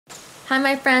Hi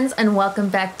my friends, and welcome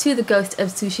back to the Ghost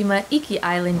of Tsushima Iki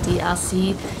Island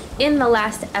DLC. In the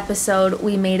last episode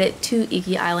we made it to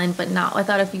Iki Island, but not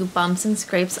without a few bumps and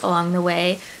scrapes along the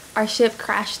way. Our ship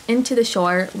crashed into the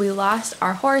shore, we lost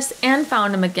our horse and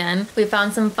found him again. We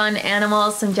found some fun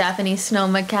animals, some Japanese snow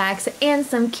macaques, and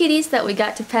some kitties that we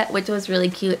got to pet, which was really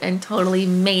cute and totally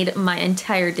made my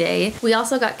entire day. We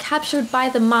also got captured by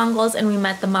the Mongols and we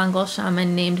met the Mongol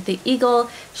shaman named the Eagle.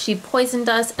 She poisoned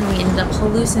us and we ended up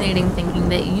hallucinating, thinking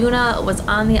that Yuna was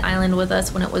on the island with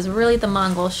us when it was really the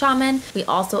Mongol shaman. We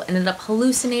also ended up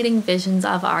hallucinating visions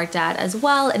of our dad as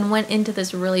well and went into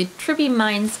this really trippy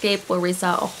mindscape where we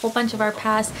saw a whole bunch of our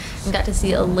past and got to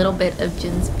see a little bit of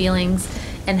Jin's feelings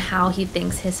and how he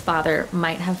thinks his father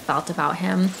might have felt about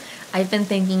him. I've been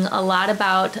thinking a lot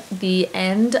about the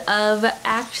end of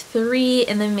Act 3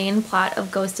 in the main plot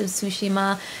of Ghost of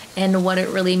Tsushima and what it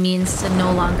really means to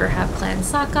no longer have Clan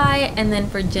Sakai, and then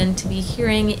for Jin to be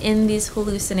hearing in these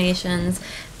hallucinations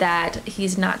that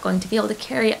he's not going to be able to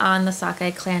carry on the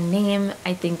Sakai clan name.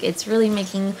 I think it's really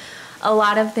making a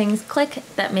lot of things click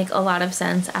that make a lot of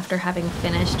sense after having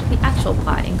finished the actual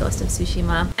plot in Ghost of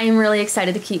Tsushima. I'm really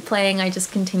excited to keep playing. I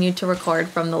just continued to record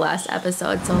from the last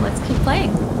episode, so let's keep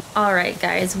playing. Alright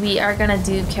guys, we are gonna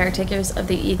do Caretakers of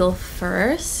the Eagle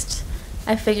first.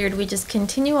 I figured we just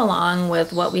continue along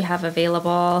with what we have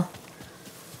available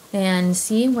and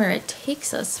see where it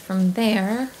takes us from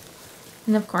there.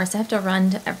 And of course I have to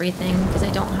run to everything because I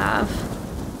don't have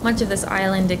much of this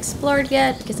island explored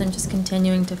yet because I'm just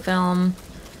continuing to film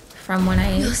from when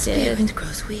I Your did. spirit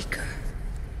grows weaker.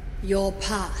 Your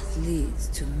path leads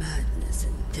to madness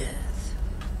and death.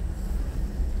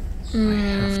 I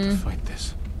have to fight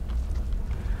this.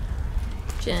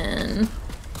 Jin.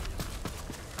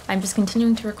 I'm just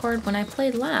continuing to record when I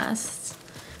played last.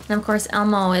 And of course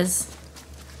Elmo is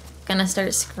gonna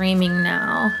start screaming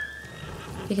now.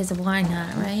 Because why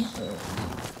not, right?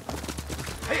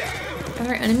 Are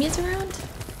there enemies around?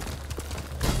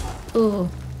 Ooh,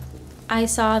 I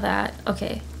saw that.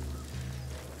 Okay.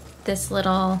 This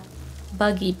little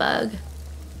buggy bug.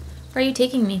 Where are you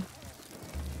taking me?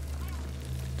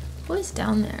 What is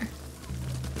down there?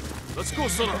 Let's go,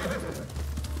 Sora.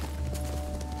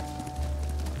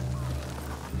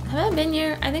 Have I been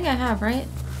here? I think I have, right?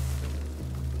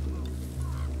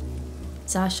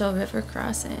 Zasho River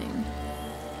Crossing.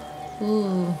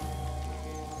 Ooh.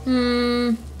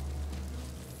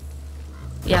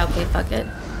 Yeah, okay, fuck it.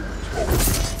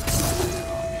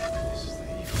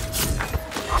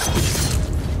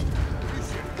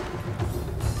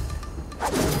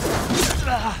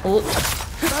 Oh.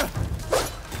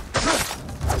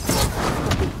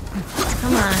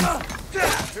 Come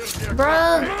on. Bro.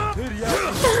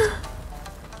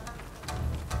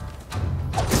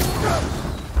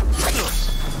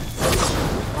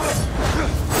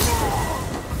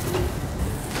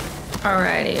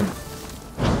 Alrighty.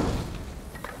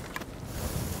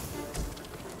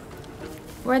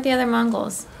 Where are the other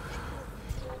Mongols?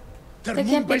 They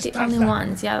can't be the only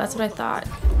ones. Yeah, that's what I thought.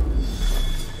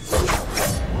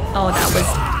 Oh, that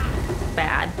was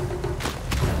bad.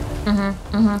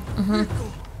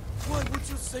 Why would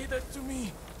you say that to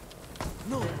me?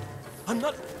 No, I'm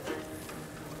not.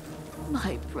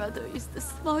 My brother is the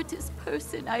smartest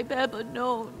person I've ever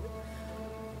known.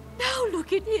 Now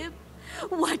look at him.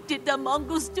 What did the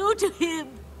Mongols do to him?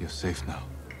 You're safe now.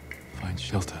 Find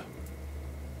shelter.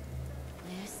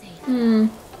 We're safe. No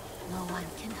one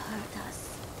can hurt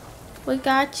us. We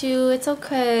got you. It's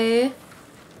okay.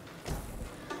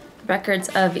 Records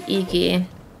of Iki.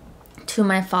 To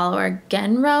my follower,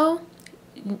 Genro?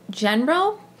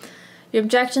 Your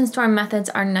objections to our methods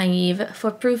are naive.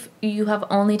 For proof, you have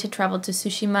only to travel to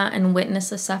Tsushima and witness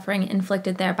the suffering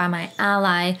inflicted there by my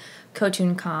ally,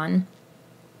 Khotun Khan.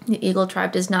 The Eagle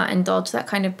tribe does not indulge that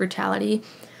kind of brutality.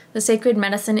 The sacred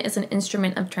medicine is an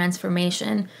instrument of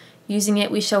transformation. Using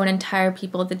it, we show an entire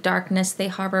people the darkness they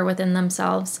harbor within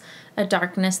themselves, a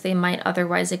darkness they might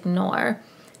otherwise ignore.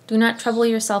 Do not trouble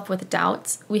yourself with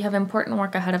doubts. We have important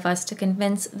work ahead of us to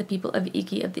convince the people of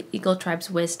Iki of the Eagle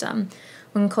tribe's wisdom.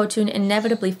 When Khotun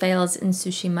inevitably fails in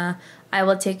Tsushima, I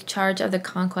will take charge of the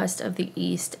conquest of the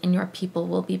East, and your people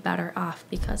will be better off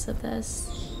because of this.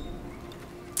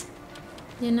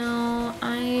 You know,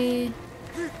 I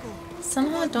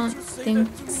somehow don't think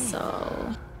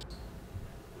so.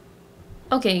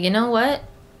 Okay, you know what?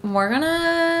 We're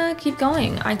gonna keep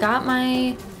going. I got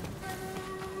my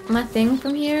thing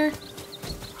from here.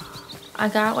 I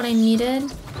got what I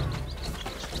needed.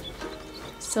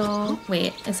 So,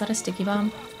 wait, is that a sticky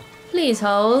bomb? Please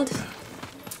hold.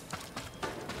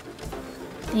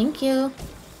 Thank you.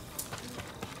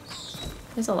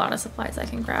 There's a lot of supplies I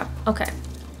can grab. Okay.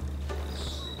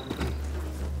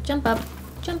 Jump up.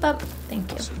 Jump up.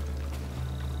 Thank you.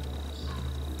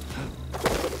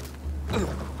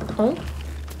 Oh.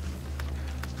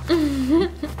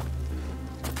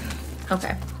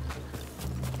 Okay.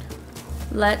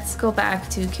 Let's go back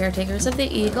to Caretakers of the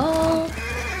Eagle.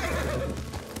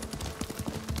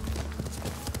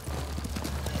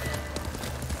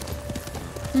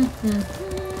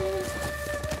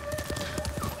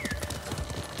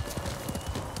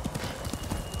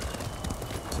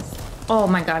 Oh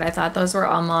my god, I thought those were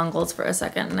all Mongols for a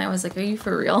second, and I was like, are you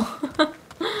for real?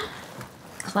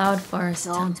 Cloud Forest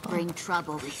Don't Temple. bring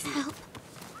trouble with me. Help.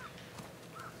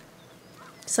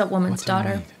 Woman's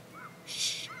daughter.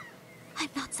 Shh. I'm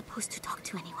not supposed to talk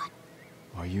to anyone.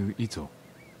 Are you Ito?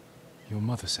 Your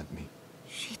mother sent me.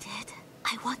 She did.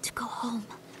 I want to go home.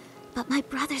 But my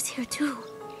brother's here too.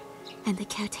 And the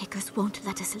caretakers won't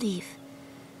let us leave.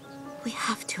 We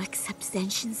have to accept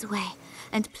Zenshin's way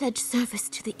and pledge service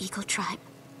to the Eagle tribe.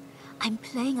 I'm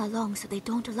playing along so they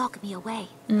don't lock me away.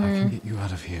 I can get you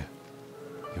out of here.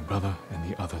 Your brother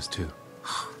and the others too.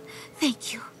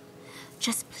 Thank you.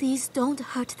 Just please don't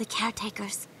hurt the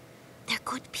caretakers. They're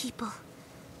good people.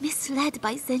 Misled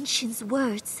by Zenshin's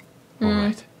words.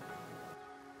 Alright.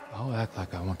 I'll act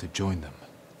like I want to join them.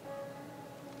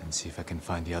 And see if I can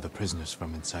find the other prisoners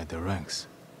from inside their ranks.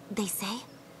 They say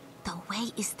the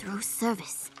way is through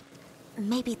service.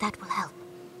 Maybe that will help.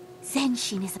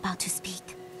 Zenshin is about to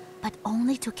speak, but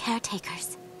only to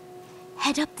caretakers.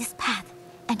 Head up this path,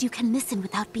 and you can listen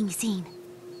without being seen.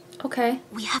 Okay.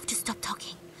 We have to stop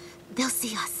talking. They'll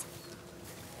see us.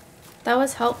 That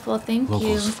was helpful, thank you.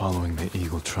 Locals following the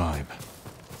Eagle tribe.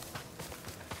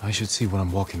 I should see what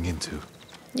I'm walking into.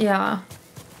 Yeah.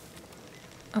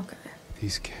 Okay.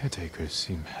 These caretakers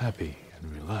seem happy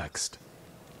and relaxed.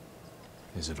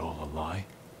 Is it all a lie?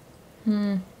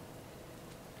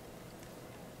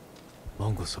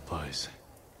 Mongol supplies.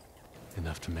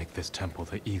 Enough to make this temple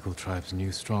the Eagle tribe's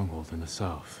new stronghold in the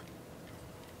south.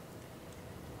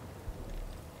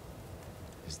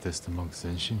 Is this the monk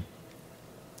Zenshin?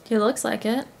 He looks like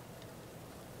it.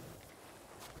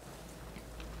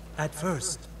 At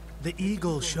first, the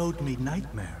eagle showed me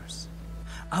nightmares.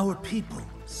 Our people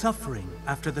suffering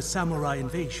after the samurai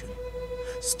invasion,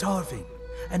 starving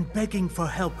and begging for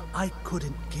help I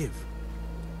couldn't give.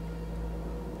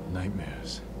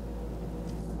 Nightmares.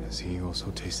 Has he also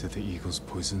tasted the eagle's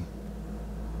poison?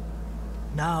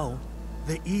 Now,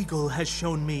 the eagle has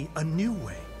shown me a new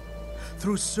way.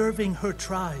 Through serving her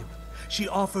tribe, she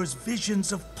offers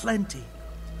visions of plenty,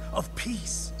 of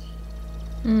peace.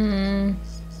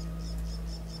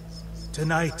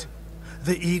 Tonight,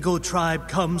 the Eagle tribe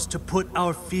comes to put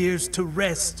our fears to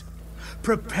rest.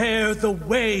 Prepare the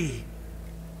way!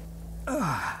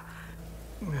 The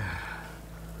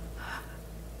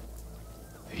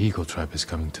Eagle tribe is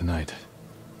coming tonight.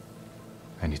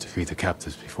 I need to free the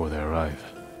captives before they arrive.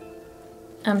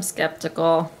 I'm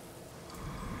skeptical.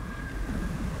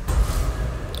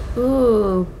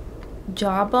 Ooh,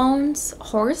 jawbones,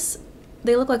 horse.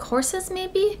 They look like horses,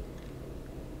 maybe?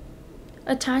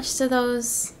 Attached to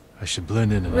those. I should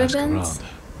blend in and ribbons? ask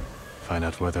around. Find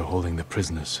out where they're holding the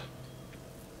prisoners.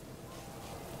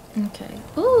 Okay.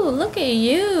 Ooh, look at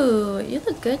you. You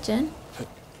look good, Jin.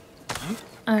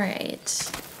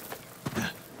 Alright.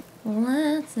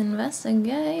 Let's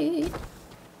investigate.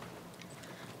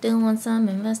 Doing some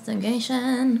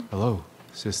investigation. Hello,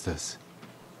 sisters.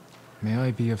 May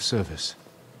I be of service?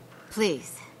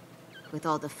 Please. With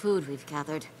all the food we've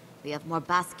gathered, we have more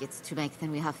baskets to make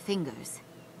than we have fingers.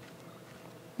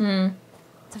 The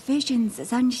visions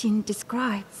Zenshin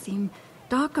described seem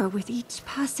darker with each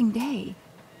passing day.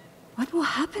 What will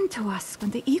happen to us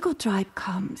when the Eagle tribe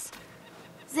comes?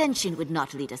 Zenshin would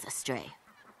not lead us astray.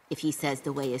 If he says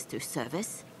the way is through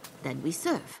service, then we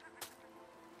serve.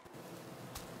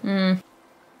 Can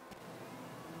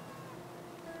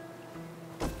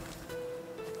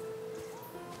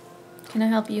I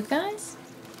help you guys?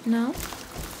 No?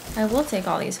 I will take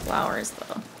all these flowers,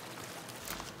 though.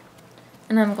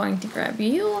 And I'm going to grab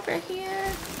you over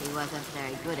here. He wasn't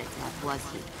very good at that, was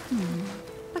he?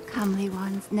 The comely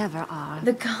ones never are.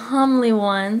 The comely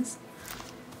ones.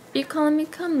 You calling me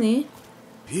comely?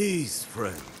 Peace,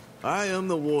 friend. I am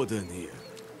the warden here.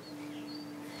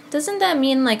 Doesn't that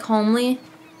mean, like, homely?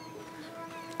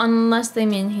 Unless they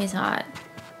mean he's hot.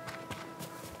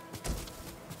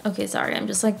 Okay, sorry, I'm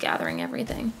just, like, gathering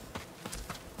everything.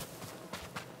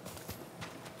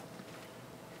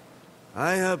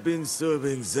 I have been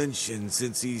serving Zenshin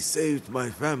since he saved my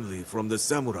family from the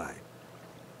samurai.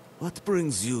 What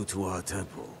brings you to our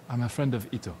temple? I'm a friend of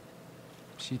Ito.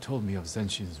 She told me of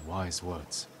Zenshin's wise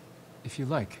words. If you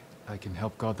like, I can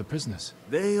help guard the prisoners.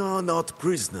 They are not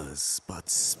prisoners, but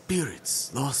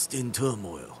spirits lost in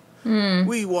turmoil.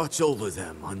 We watch over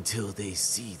them until they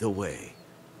see the way.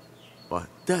 But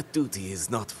that duty is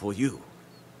not for you.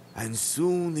 And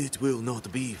soon it will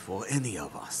not be for any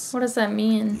of us. What does that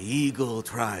mean? The Eagle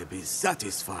tribe is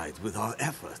satisfied with our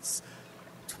efforts.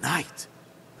 Tonight,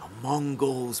 the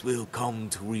Mongols will come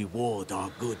to reward our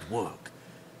good work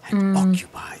and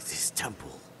occupy this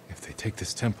temple. If they take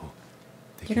this temple,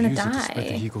 they You're can use gonna it to spread the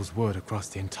die. Eagle's word across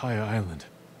the entire island.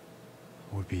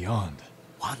 Or beyond.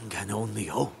 One can only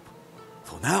hope.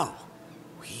 For now,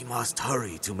 we must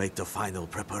hurry to make the final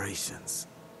preparations.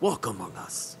 Walk among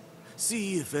us.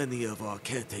 See if any of our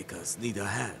caretakers need a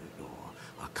hand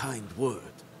or a kind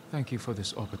word. Thank you for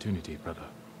this opportunity, brother.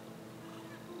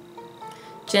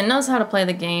 Jin knows how to play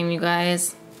the game, you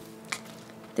guys.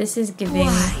 This is giving...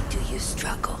 Why do you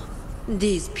struggle?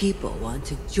 These people want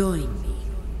to join me.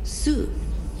 Soon,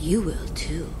 you will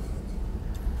too.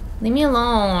 Leave me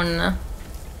alone.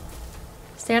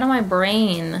 Stay out of my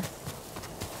brain.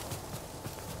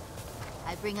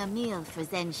 I bring a meal for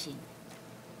Zenshin.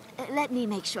 Let me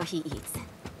make sure he eats.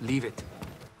 Leave it.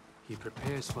 He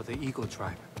prepares for the Eagle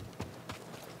tribe.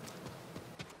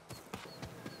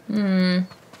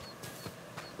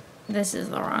 This is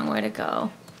the wrong way to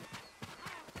go.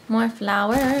 More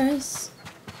flowers.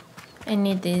 I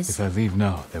need these. If I leave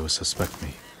now, they will suspect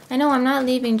me. I know, I'm not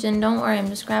leaving, Jin. Don't worry, I'm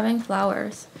just grabbing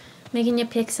flowers. Making you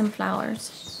pick some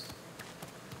flowers.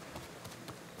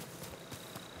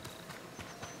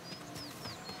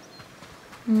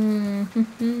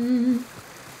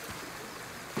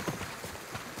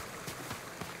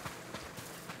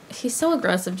 He's so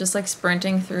aggressive, just like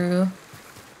sprinting through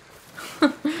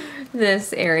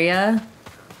this area.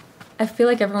 I feel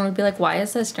like everyone would be like, why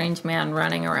is that strange man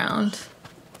running around?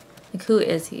 Like, who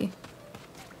is he?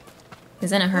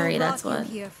 He's in a hurry, that's what.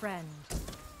 Here, friend.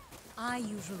 I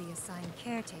usually assign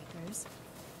caretakers.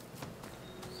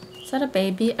 Is that a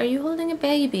baby? Are you holding a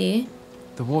baby?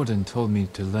 The warden told me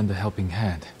to lend a helping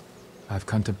hand. I've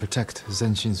come to protect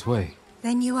Zenshin's way.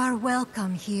 Then you are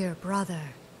welcome here, brother.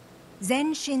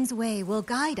 Zenshin's way will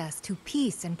guide us to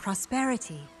peace and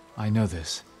prosperity. I know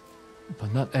this,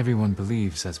 but not everyone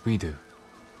believes as we do.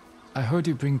 I heard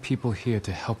you bring people here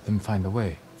to help them find the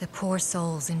way. The poor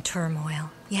souls in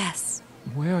turmoil, yes.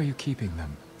 Where are you keeping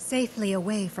them? Safely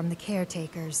away from the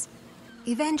caretakers.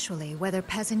 Eventually, whether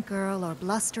peasant girl or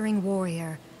blustering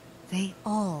warrior, they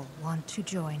all want to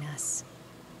join us.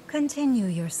 Continue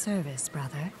your service,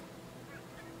 brother.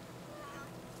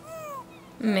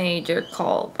 Major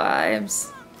cult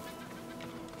vibes.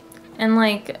 And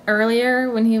like earlier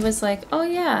when he was like, oh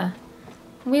yeah,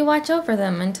 we watch over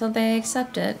them until they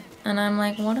accept it. And I'm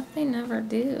like, what if they never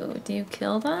do? Do you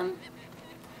kill them?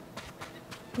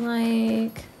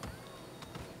 Like,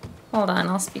 hold on,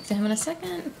 I'll speak to him in a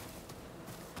second.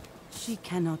 She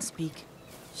cannot speak.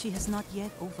 She has not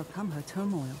yet overcome her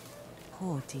turmoil.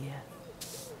 Poor dear.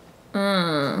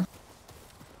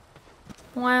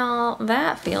 Well,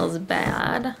 that feels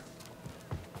bad.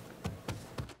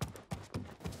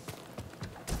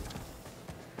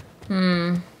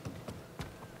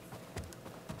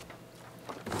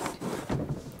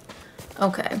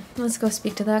 Okay, let's go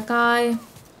speak to that guy.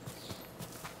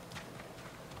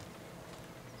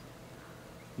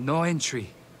 No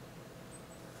entry.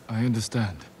 I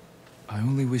understand. I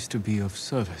only wish to be of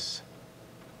service.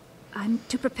 I'm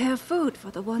to prepare food for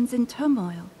the ones in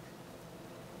turmoil.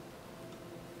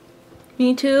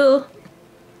 Me too.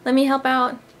 Let me help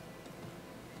out.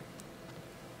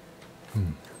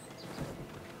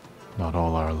 Not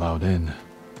all are allowed in.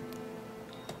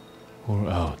 Or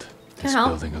out. This help.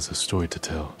 building has a story to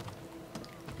tell.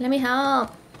 Let me help.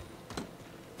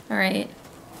 Alright.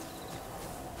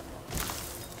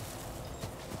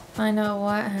 Find out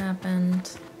what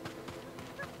happened.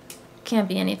 Can't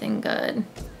be anything good.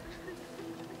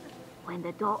 When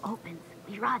the door opens,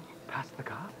 we run. Past the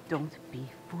guard? Don't be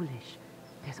foolish.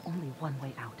 There's only one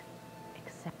way out.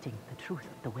 Accepting the truth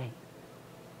of the way.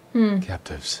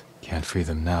 Captives. Can't free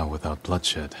them now without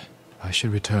bloodshed. I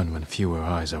should return when fewer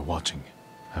eyes are watching.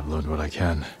 I've learned what I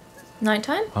can.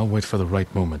 Nighttime? I'll wait for the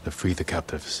right moment to free the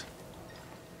captives.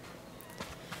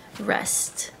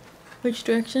 Rest. Which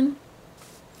direction?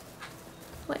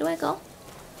 Where do I go?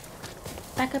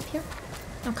 Back up here?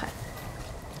 Okay.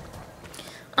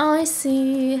 Oh, I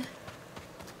see.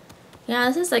 Yeah,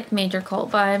 this is like major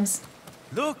cult vibes.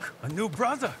 Look, a new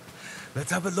brother.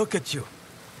 Let's have a look at you.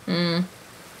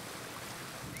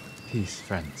 Peace,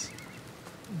 friends.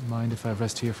 Mind if I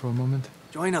rest here for a moment?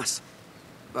 Join us.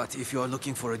 But if you're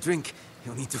looking for a drink,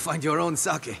 you'll need to find your own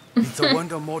sake. It's a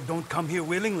wonder more don't come here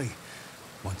willingly.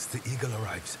 Once the eagle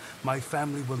arrives, my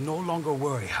family will no longer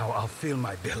worry how I'll fill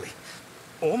my belly.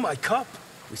 Or my cup.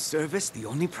 With service, the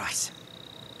only price.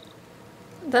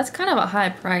 That's kind of a high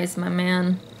price, my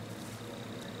man.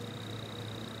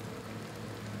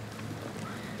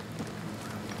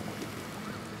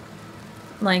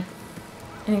 Like,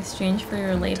 in exchange for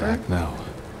your labor? Attack now,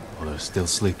 while they're still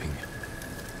sleeping.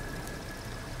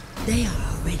 They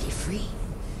are already free.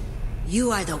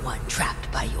 You are the one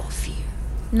trapped by your fear.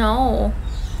 No.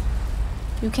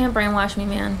 You can't brainwash me,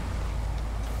 man.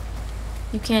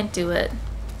 You can't do it.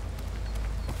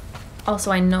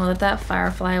 Also, I know that that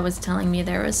firefly was telling me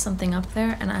there was something up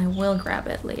there, and I will grab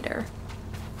it later.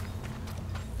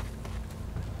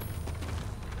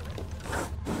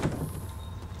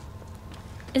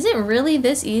 Is it really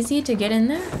this easy to get in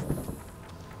there?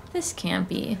 This can't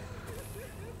be.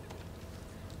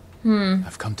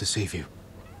 I've come to save you.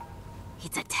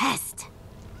 It's a test.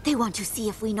 They want to see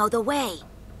if we know the way.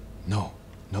 No,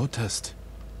 no test.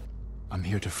 I'm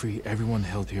here to free everyone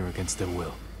held here against their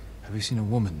will. Have you seen a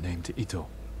woman named Ito?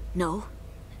 No.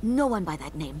 No one by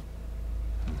that name.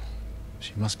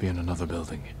 She must be in another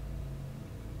building.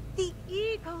 The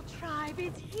Eagle tribe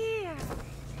is here.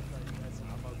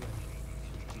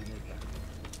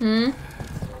 Now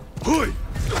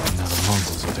the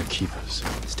Mongols are their keepers.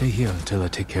 Stay here until I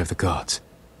take care of the guards.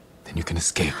 Then you can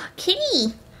escape.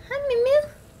 Kitty! Hi, Mimu.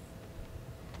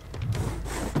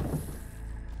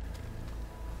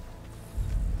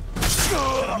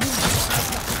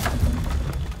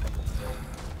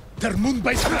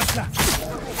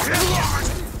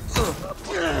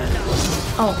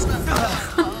 Oh.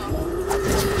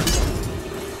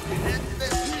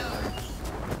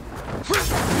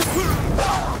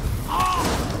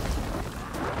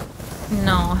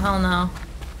 No, hell no.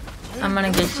 I'm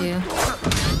gonna get you.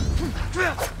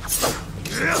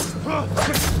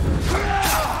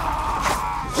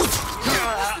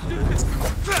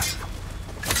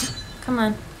 Come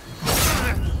on.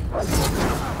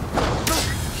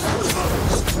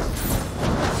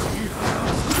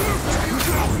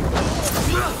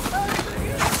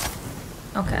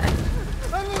 Okay.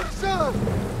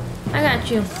 I got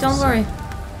you. Don't worry.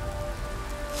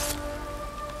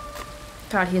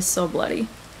 God, he is so bloody.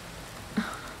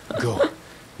 Go,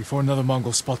 before another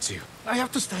Mongol spots you. I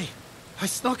have to stay. I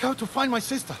snuck out to find my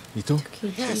sister. Ito?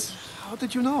 Yes. How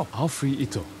did you know? I'll free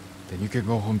Ito. Then you can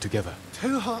go home together.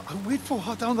 Tell her I'll wait for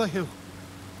her down the hill.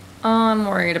 Oh, I'm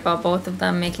worried about both of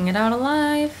them making it out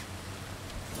alive.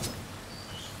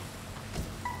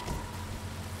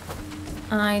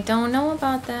 I don't know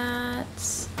about that.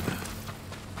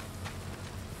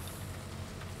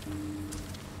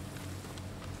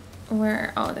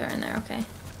 Where? Oh, they're in there. Okay.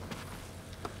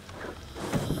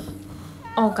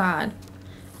 Oh, God.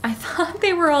 I thought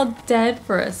they were all dead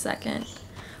for a second.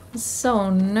 I was so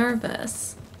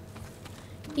nervous.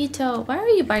 Ito, why are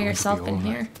you by yourself in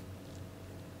here?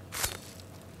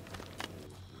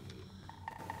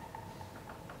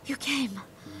 You came.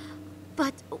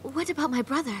 But what about my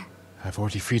brother? I've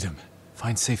already freed him.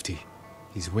 Find safety.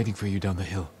 He's waiting for you down the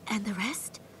hill. And the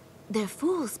rest? They're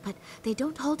fools, but they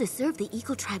don't all deserve the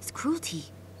Eagle tribe's cruelty.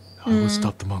 I will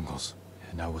stop the Mongols,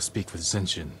 and I will speak with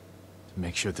Zenshin to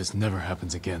make sure this never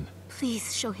happens again.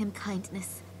 Please show him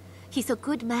kindness. He's a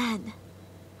good man.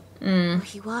 Or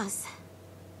he was.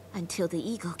 Until the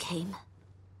Eagle came.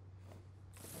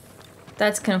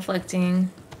 That's conflicting.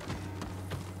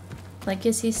 Like,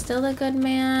 is he still a good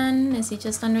man? Is he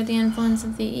just under the influence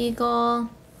of the Eagle?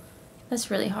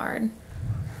 That's really hard.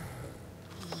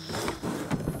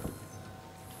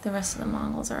 The rest of the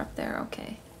Mongols are up there,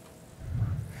 okay.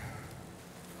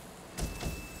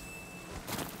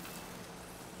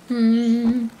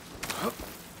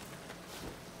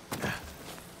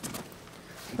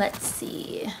 Let's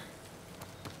see.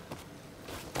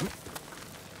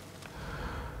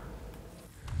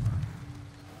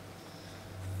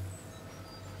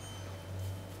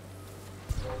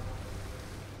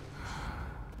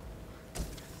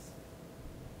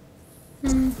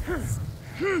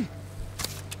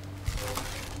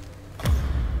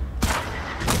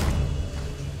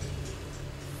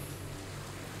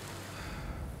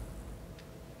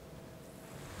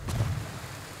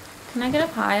 Can I get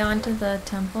up high onto the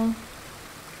temple?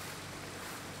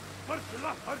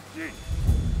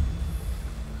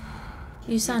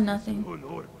 You saw nothing.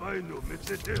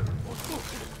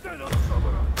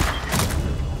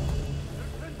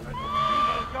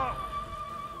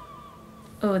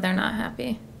 Oh, they're not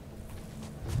happy.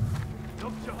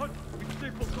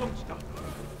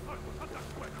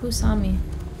 Who saw me?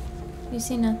 You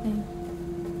see nothing.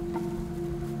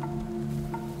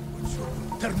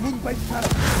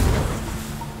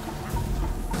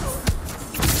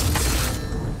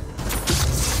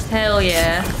 Hell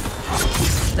yeah.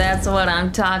 That's what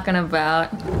I'm talking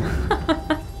about.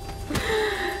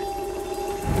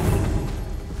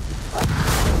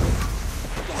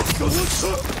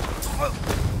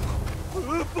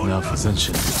 Now for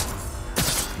Zenshin.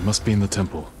 He must be in the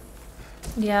temple.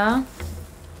 Yeah.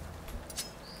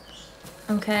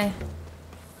 Okay.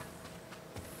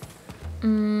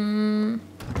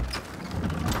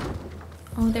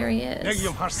 Oh, there he is.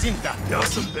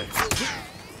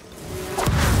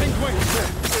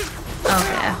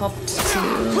 Okay, I hope to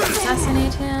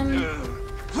assassinate him.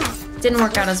 Didn't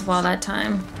work out as well that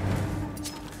time.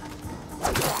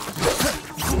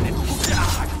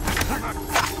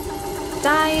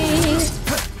 Die!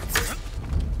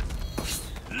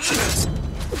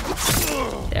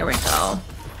 There we go.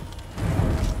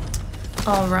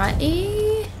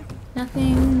 Alrighty.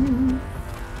 Nothing.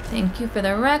 Thank you for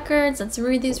the records. Let's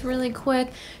read these really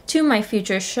quick. To my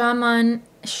future shaman,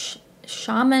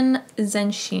 Shaman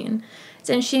Zenshin.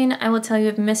 Zenshin, I will tell you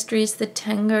of mysteries the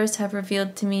Tengers have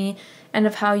revealed to me, and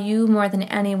of how you, more than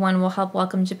anyone, will help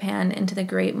welcome Japan into the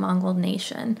great Mongol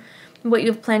nation. What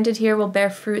you have planted here will bear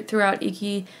fruit throughout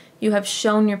Iki. You have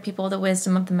shown your people the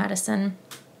wisdom of the medicine.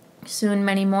 Soon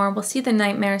many more will see the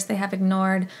nightmares they have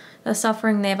ignored, the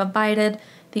suffering they have abided,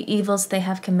 the evils they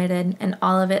have committed, and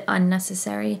all of it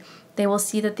unnecessary. They will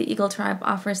see that the Eagle Tribe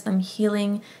offers them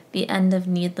healing, the end of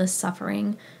needless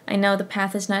suffering. I know the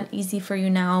path is not easy for you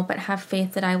now, but have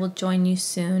faith that I will join you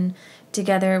soon.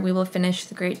 Together we will finish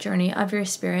the great journey of your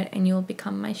spirit, and you will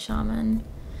become my shaman.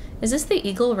 Is this the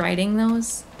eagle writing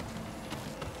those?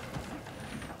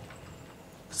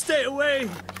 Stay away!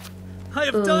 I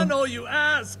have done all you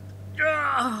asked!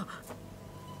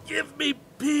 Give me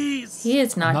peace! He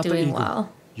is not the doing eagle.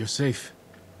 well. You're safe.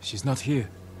 She's not here.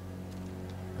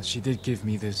 But she did give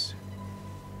me this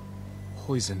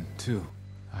poison, too.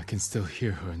 I can still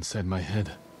hear her inside my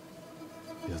head,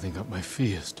 building up my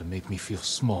fears to make me feel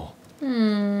small.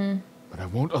 But I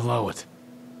won't allow it.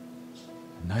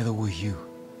 And neither will you.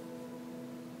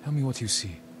 Tell me what you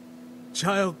see.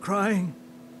 Child crying.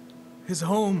 His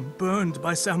home burned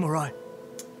by samurai.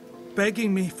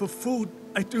 Begging me for food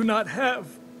I do not have.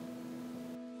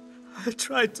 I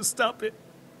tried to stop it.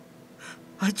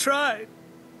 I tried.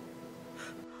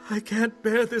 I can't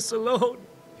bear this alone.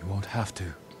 You won't have to.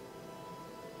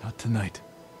 Not tonight.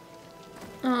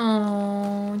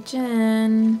 Oh,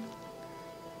 Jin.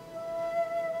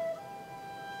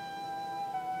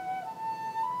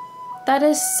 That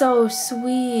is so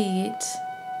sweet.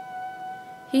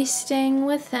 He's staying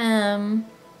with him,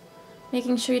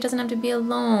 making sure he doesn't have to be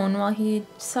alone while he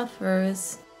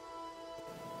suffers.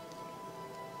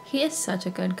 He is such a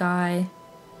good guy.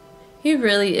 He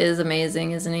really is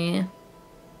amazing, isn't he?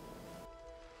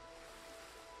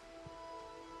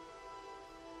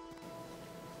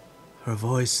 Her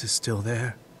voice is still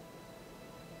there,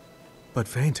 but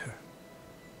fainter.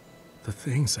 The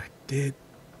things I did,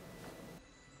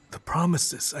 the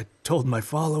promises I told my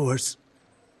followers.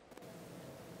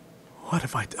 What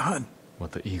have I done?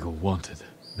 What the Eagle wanted.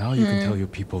 Now you can tell your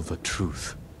people the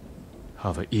truth.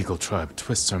 How the Eagle Tribe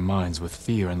twists our minds with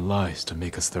fear and lies to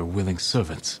make us their willing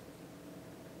servants.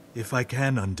 If I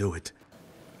can undo it,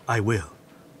 I will.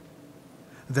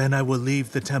 Then I will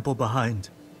leave the temple behind,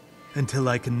 until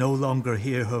I can no longer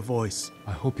hear her voice.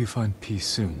 I hope you find peace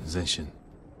soon, Zenshin.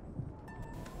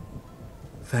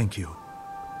 Thank you.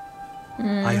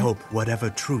 I hope whatever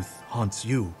truth haunts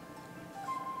you,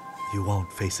 you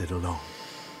won't face it alone.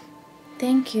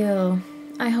 Thank you.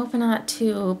 I hope not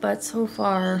too, but so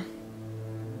far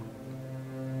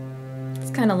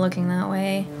it's kind of looking that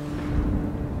way.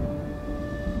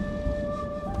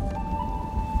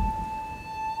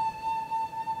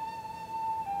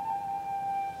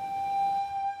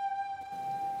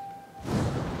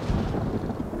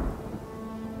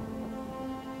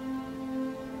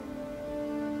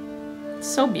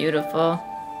 So beautiful.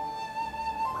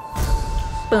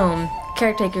 Boom.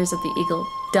 Caretakers of the Eagle.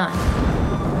 Done.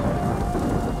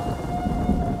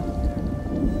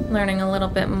 Learning a little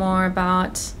bit more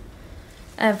about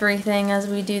everything as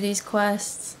we do these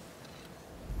quests.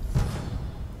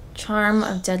 Charm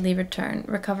of Deadly Return.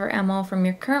 Recover ammo from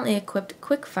your currently equipped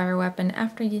quick-fire weapon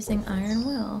after using Iron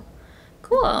Will.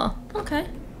 Cool. Okay.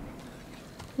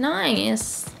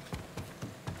 Nice.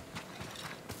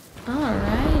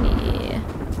 Alrighty.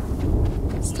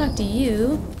 Let's talk to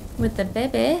you with the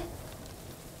baby.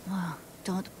 Oh,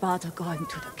 don't bother going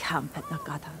to the camp at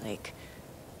Nagata Lake.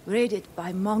 Raided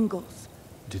by Mongols.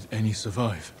 Did any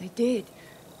survive? They did.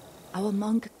 Our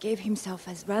monk gave himself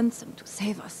as ransom to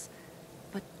save us.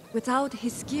 But without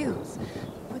his skills,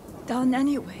 but done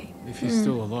anyway. If he's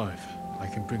still alive, I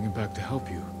can bring him back to help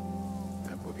you.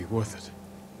 That would be be worth it.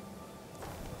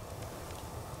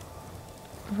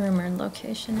 Rumored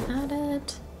location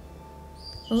added.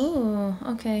 Ooh,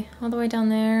 okay. All the way down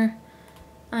there.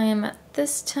 I am at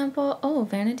this temple. Oh,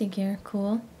 vanity gear.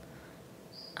 Cool.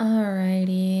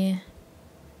 Alrighty.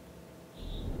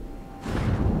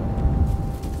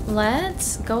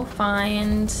 Let's go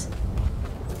find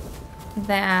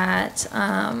that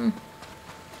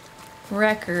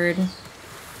record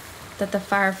that the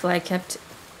Firefly kept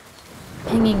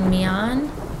pinging me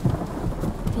on.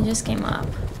 It just came up.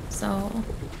 So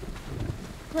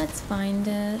let's find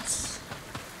it.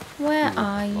 Where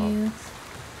are you?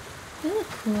 You look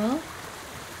cool.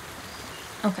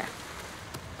 Okay.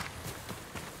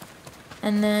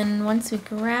 And then once we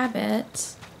grab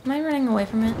it, am I running away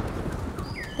from it?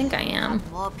 I think I am.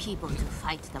 More people to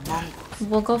fight the Mongols.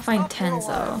 We'll go find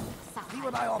Tenzo.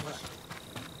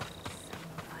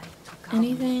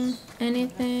 Anything?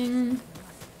 Anything?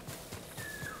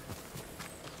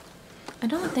 I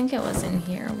don't think it was in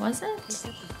here, was it?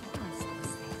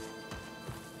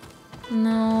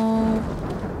 No.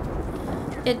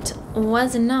 It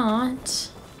was not.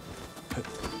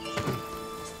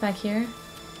 It's back here.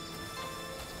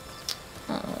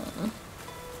 Oh.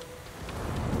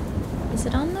 Is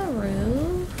it on the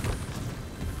roof?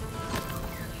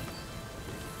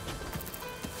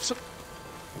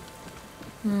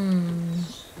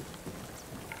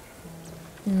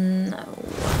 No,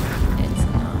 it's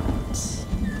not.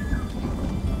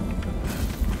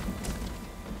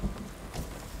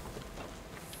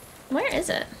 Where is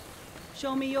it?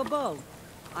 Show me your bow.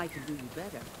 I can do you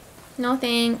better. No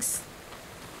thanks.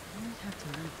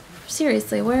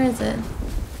 Seriously, where is it?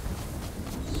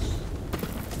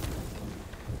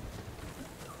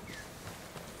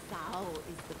 Thou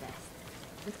is the best,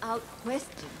 without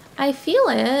question. I feel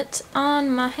it on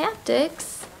my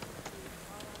haptics.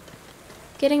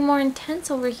 Getting more intense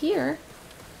over here.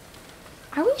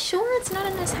 Are we sure it's not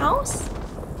in this house?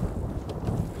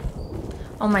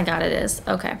 Oh my god, it is.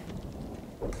 Okay.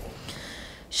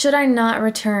 Should I not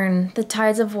return? The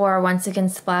tides of war once again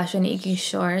splash on Iki's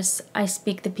shores. I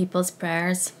speak the people's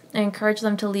prayers. I encourage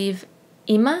them to leave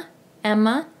Emma,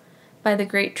 by the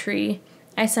great tree.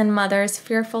 I send mothers,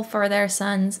 fearful for their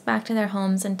sons, back to their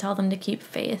homes and tell them to keep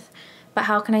faith. But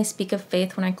how can I speak of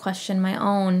faith when I question my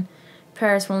own?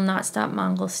 Prayers will not stop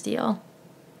Mongol steel.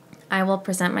 I will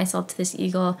present myself to this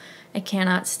eagle. I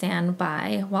cannot stand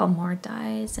by while more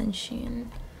dies and Sheen.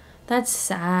 That's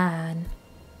sad.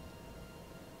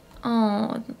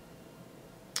 Oh.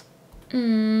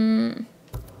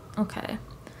 Okay.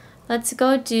 Let's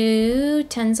go do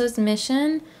Tenzo's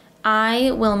mission. I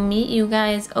will meet you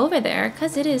guys over there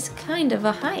because it is kind of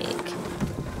a hike.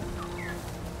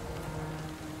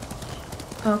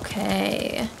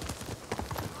 Okay.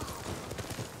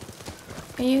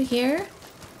 Are you here?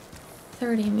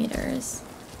 30 meters.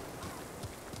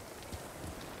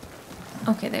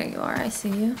 Okay, there you are. I see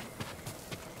you.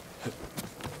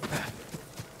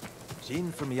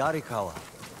 Jin from Yarikawa.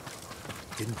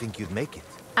 Didn't think you'd make it.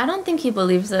 I don't think he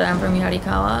believes that I'm from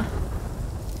Yarikawa.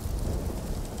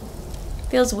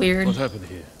 Feels weird. What happened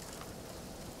here?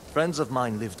 Friends of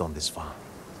mine lived on this farm.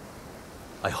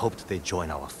 I hoped they'd join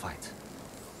our fight,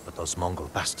 but those Mongol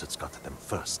bastards got to them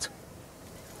first.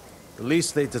 The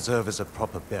least they deserve is a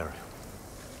proper burial.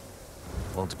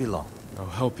 Won't be long. I'll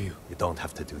help you. You don't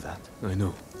have to do that. I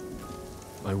know.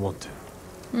 I want to.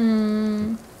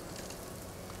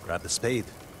 Grab the spade.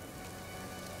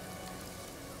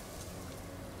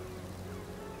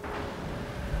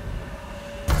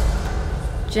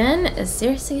 Jin is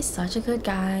seriously such a good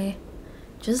guy.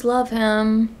 Just love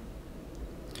him.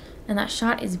 And that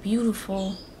shot is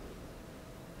beautiful.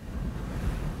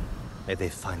 May they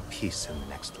find peace in the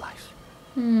next life.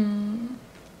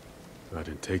 I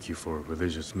didn't take you for a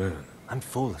religious man. I'm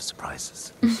full of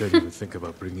surprises. You said you would think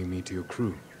about bringing me to your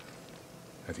crew.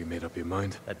 Have you made up your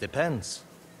mind? That depends.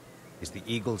 Is the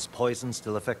eagle's poison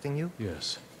still affecting you?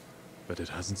 Yes, but it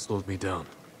hasn't slowed me down.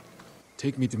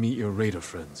 Take me to meet your raider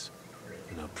friends,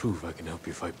 and I'll prove I can help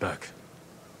you fight back.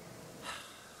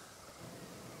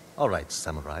 All right,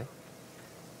 samurai.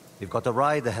 We've got a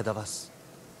ride ahead of us.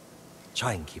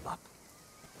 Try and keep up.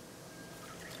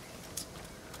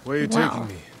 Where are you taking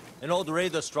me? An old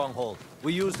raider stronghold.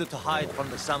 We used it to hide from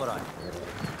the samurai.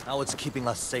 Now it's keeping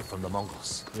us safe from the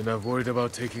Mongols. You're not worried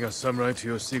about taking a samurai to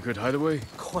your secret hideaway?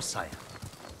 Of course I am.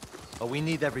 But we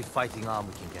need every fighting arm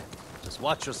we can get. Just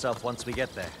watch yourself once we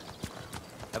get there.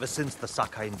 Ever since the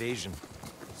Sakai invasion,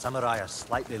 samurai are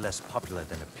slightly less popular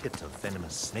than a pit of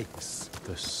venomous snakes.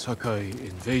 The Sakai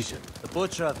invasion? The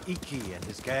butcher of Iki and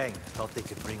his gang thought they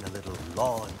could bring a little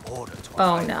law and order to Oh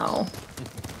our fight. no.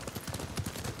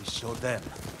 We Show them.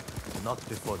 Not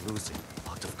before losing a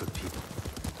lot of good people.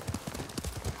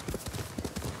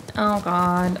 Oh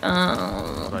god.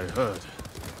 What I heard,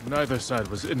 neither side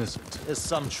was innocent. There's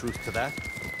some truth to that.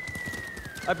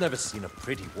 I've never seen a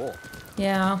pretty war.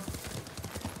 Yeah.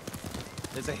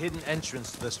 There's a hidden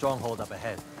entrance to the stronghold up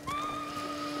ahead.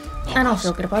 I don't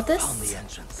feel good about this. Found the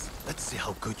entrance. Let's see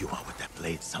how good you are with that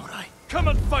blade, samurai. Come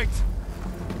and fight!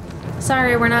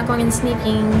 Sorry, we're not going in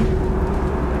sneaking.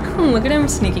 Look at him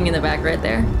sneaking in the back right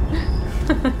there.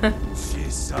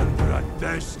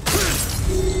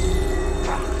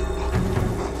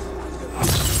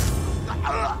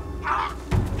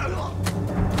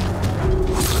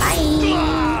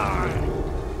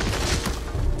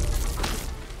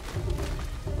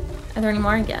 Are there any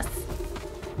more? Yes.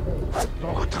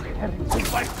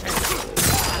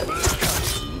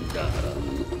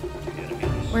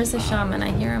 Where's the shaman?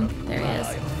 I hear him. There he is.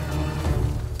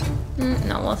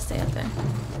 No, we'll stay up there.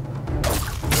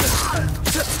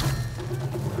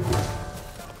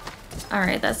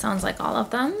 Alright, that sounds like all of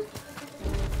them.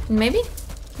 Maybe?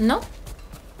 No?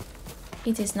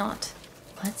 It is not.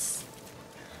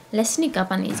 Let's sneak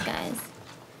up on these guys.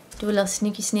 Do a little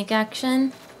sneaky sneak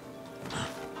action.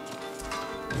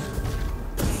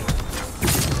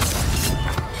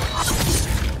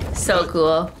 So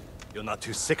cool. You're not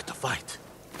too sick to fight.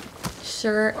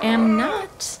 Sure am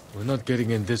not. We're not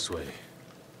getting in this way.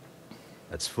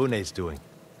 That's Fune's doing.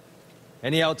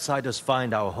 Any outsiders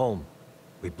find our home,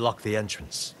 we block the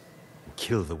entrance and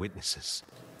kill the witnesses.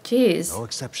 Jeez. No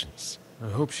exceptions. I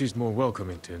hope she's more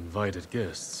welcoming to invited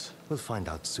guests. We'll find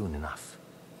out soon enough.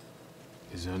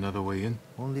 Is there another way in?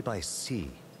 Only by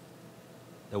sea.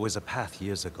 There was a path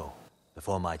years ago,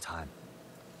 before my time.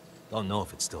 Don't know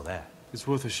if it's still there. It's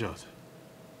worth a shot.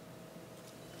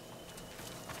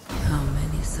 How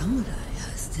many samurai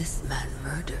has this man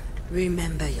murdered?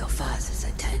 Remember your father's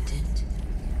attendant?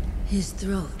 His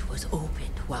throat was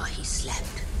opened while he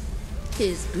slept.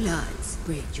 His blood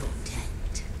sprayed your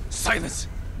tent. Silence!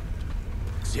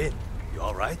 Jin, you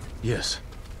alright? Yes.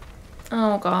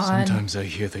 Oh god. Sometimes I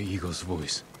hear the eagle's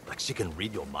voice. Like she can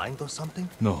read your mind or something?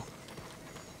 No.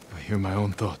 I hear my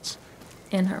own thoughts.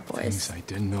 In her voice. Things I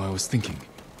didn't know I was thinking.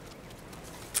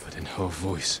 But in her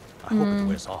voice. I hope it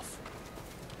wears off.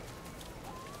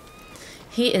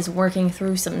 He is working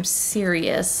through some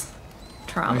serious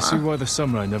trauma. I see why the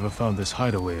samurai never found this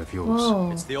hideaway of yours.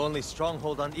 Whoa. It's the only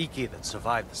stronghold on Iki that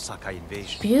survived the Sakai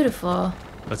invasion. Beautiful.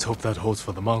 Let's hope that holds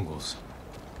for the Mongols.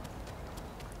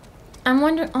 I'm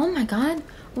wondering. Oh my god.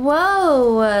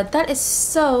 Whoa. That is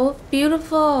so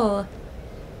beautiful.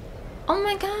 Oh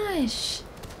my gosh.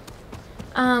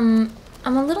 I'm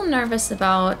a little nervous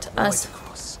about us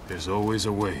There's always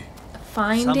a way.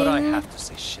 finding. Samurai have to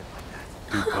say shit like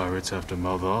that. Do pirates have to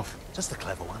mouth off? Just the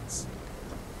clever ones.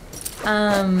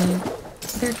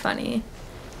 They're funny.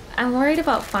 I'm worried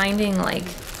about finding like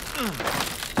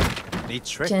Neat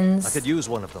trick. Jin's- I could use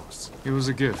one of those. It was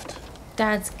a gift.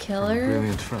 Dad's From a killer.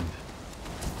 brilliant friend.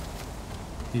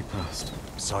 He passed.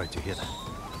 Sorry to hear that.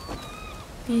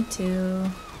 Me too.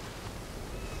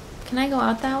 Can I go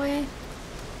out that way?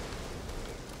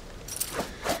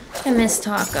 I miss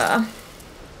Taka.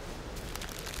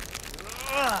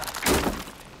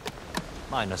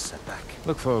 Minor setback.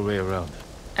 Look for a way around.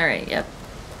 Alright, yep.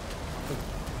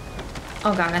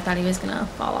 Oh god, I thought he was gonna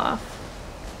fall off.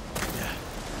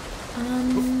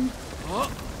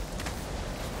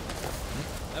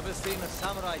 Never seen a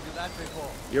samurai do that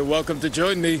before. You're welcome to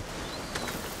join me.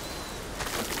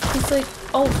 He's like,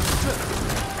 oh,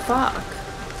 fuck.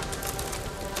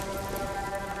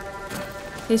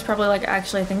 He's probably like,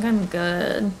 actually, I think I'm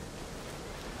good.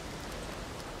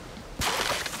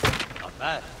 Not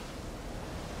bad.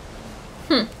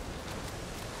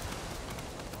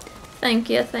 Thank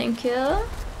you, thank you.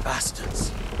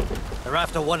 Bastards. They're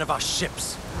after one of our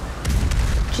ships.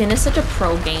 Jin is such a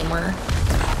pro gamer.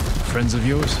 Friends of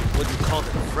yours? Wouldn't call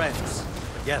them friends.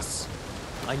 But yes,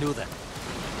 I knew them.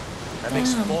 That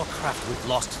makes Damn. 4 craft we've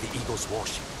lost to the Eagle's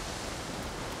warship.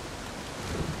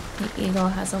 The Eagle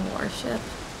has a warship.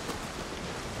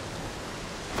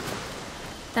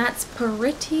 That's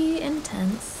pretty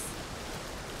intense.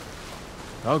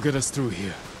 I'll get us through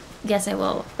here. Yes, I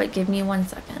will, but give me 1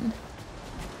 second.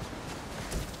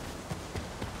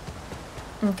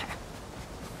 Okay.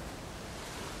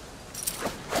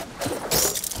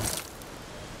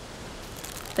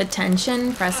 The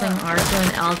tension, pressing R2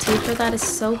 and L2 for that is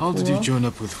so cool. How did you join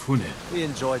up with Fune? We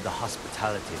enjoyed the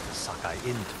hospitality of the Sakai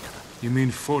Inn together. You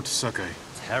mean Fort Sakai?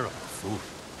 Terrible food.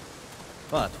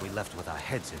 But we left with our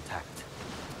heads intact.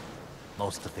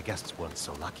 Most of the guests weren't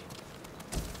so lucky.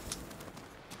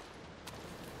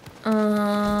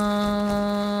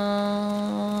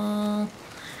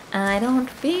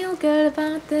 good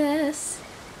about this.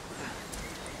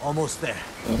 Almost there.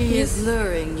 He is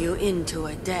luring you into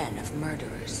a den of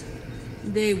murderers.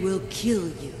 They will kill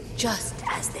you just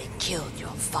as they killed your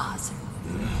father.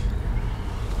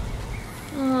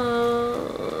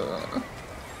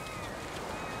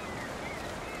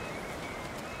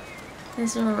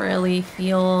 This really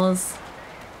feels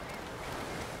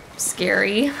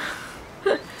scary.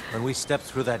 When we step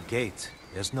through that gate,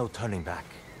 there's no turning back.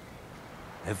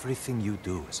 Everything you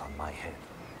do is on my head.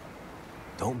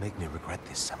 Don't make me regret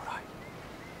this, samurai.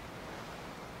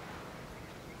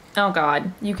 Oh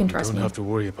god, you can trust You don't me. have to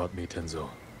worry about me, Tenzo.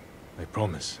 I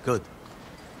promise. Good.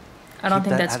 I don't Keep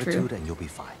think that that's attitude true. and you'll be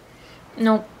fine.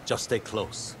 Nope. Just stay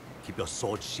close. Keep your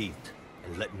sword sheathed,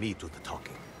 and let me do the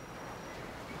talking.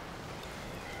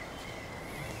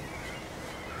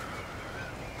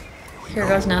 Here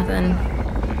goes nothing.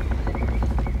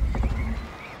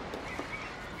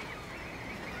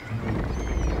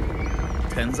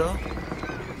 Tenzo,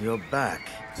 you're back.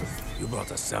 You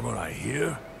brought a samurai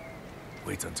here?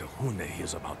 Wait until Hune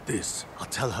hears about this. I'll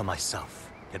tell her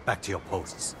myself. Get back to your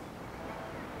posts.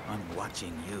 I'm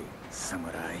watching you,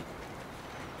 samurai.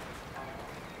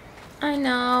 I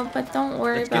know, but don't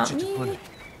worry Let's about get you to me. Pune.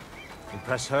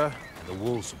 Impress her, and the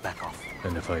wolves will back off.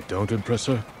 And if I don't impress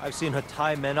her? I've seen her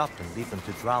tie men up and leave them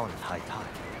to drown at high tide.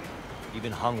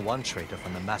 Even hung one traitor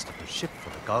from the mast of her ship for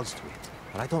the gulls to eat.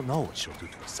 But I don't know what she'll do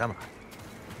to a samurai.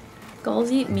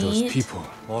 Gulls eat Those meat. people.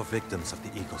 More victims of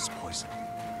the eagle's poison.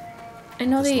 I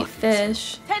know they eat Just lucky.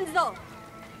 fish. Tenzo,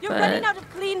 you're But- running out of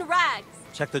clean rags.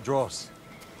 Check the drawers.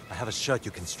 I have a shirt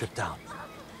you can strip down.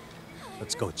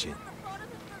 Let's go, Jin.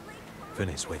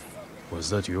 Fune's waiting. Was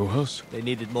that your house? They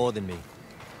needed more than me.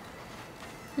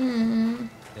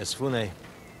 There's Fune,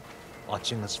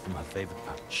 watching us from her favorite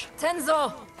perch.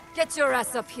 Tenzo, get your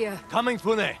ass up here. Coming,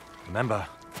 Fune! Remember,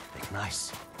 make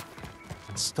nice.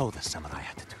 And stow the samurai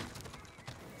attitude.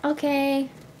 Okay.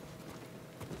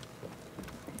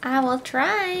 I will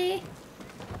try.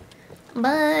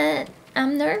 But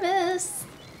I'm nervous.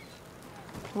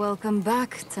 Welcome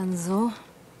back, Tenzo.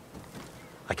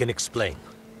 I can explain.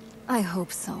 I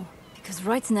hope so. Because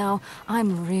right now,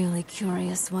 I'm really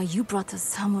curious why you brought a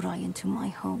samurai into my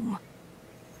home.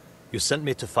 You sent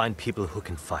me to find people who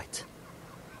can fight.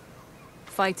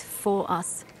 Fight for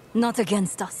us, not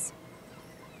against us.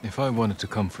 If I wanted to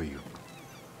come for you,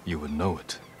 you would know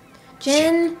it.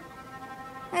 Jin.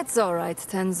 It's all right,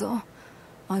 Tenzo.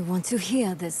 I want to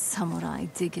hear this samurai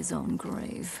dig his own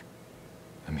grave.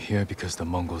 I'm here because the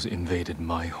Mongols invaded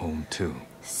my home too.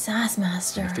 Sass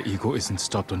Master. And if the eagle isn't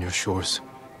stopped on your shores,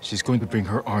 she's going to bring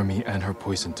her army and her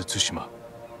poison to Tsushima.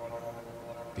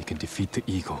 We can defeat the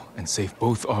eagle and save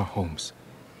both our homes,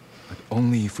 but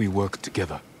only if we work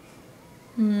together.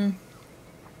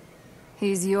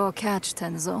 He's your catch,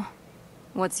 Tenzo.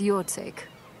 What's your take?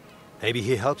 Maybe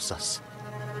he helps us.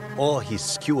 Or he's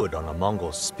skewered on a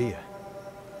Mongol spear.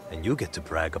 And you get to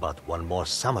brag about one more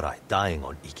samurai dying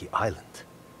on Iki Island.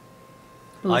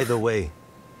 Oof. Either way,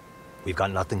 we've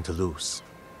got nothing to lose.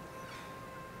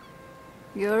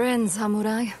 You're in,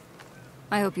 samurai.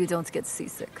 I hope you don't get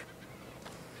seasick.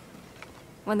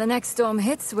 When the next storm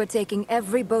hits, we're taking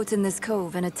every boat in this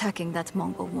cove and attacking that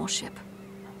Mongol warship.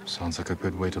 Sounds like a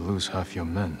good way to lose half your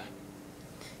men.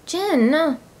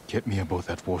 Jin. Get me aboard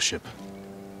that warship,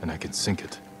 and I can sink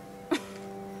it.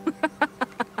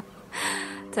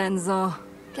 Tenzo,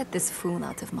 get this fool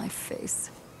out of my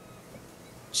face.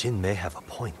 Jin may have a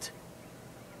point.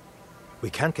 We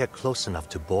can't get close enough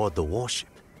to board the warship.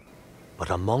 But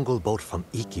a Mongol boat from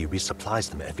Iki resupplies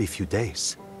them every few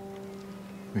days.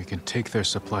 We can take their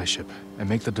supply ship and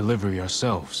make the delivery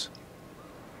ourselves.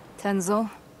 Tenzo,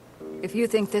 if you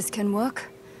think this can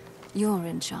work, you're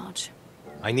in charge.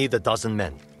 I need a dozen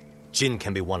men. Jin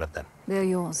can be one of them. They're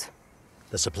yours.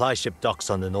 The supply ship docks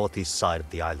on the northeast side of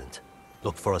the island.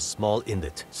 Look for a small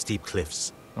inlet, steep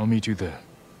cliffs. I'll meet you there.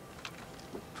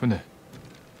 Fune,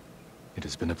 it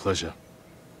has been a pleasure.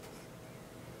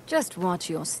 Just watch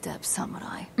your step,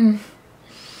 samurai.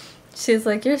 She's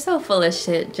like, you're so full of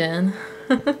shit, Jin.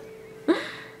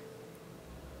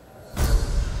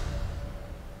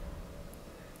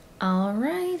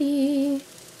 Alrighty.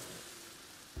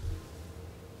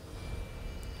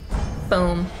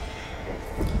 Boom.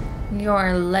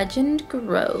 Your legend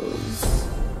grows.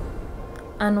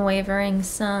 Unwavering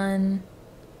sun.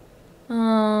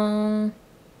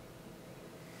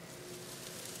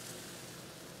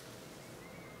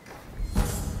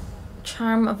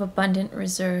 Charm of abundant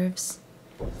reserves.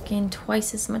 Gain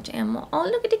twice as much ammo. Oh,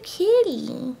 look at the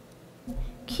kitty.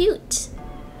 Cute.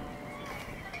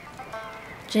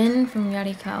 Jin from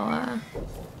Yarikawa.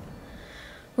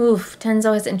 Oof,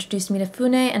 Tenzo has introduced me to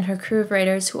Fune and her crew of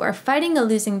raiders who are fighting a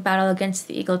losing battle against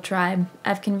the Eagle tribe.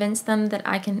 I've convinced them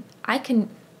I can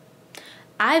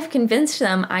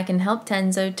help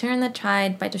Tenzo turn the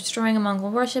tide by destroying a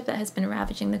Mongol warship that has been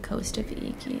ravaging the coast of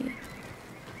Iki.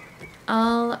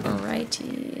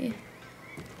 Alrighty.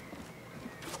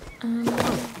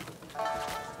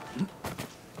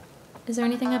 Is there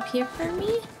anything up here for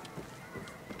me?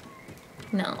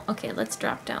 No. Okay, let's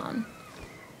drop down.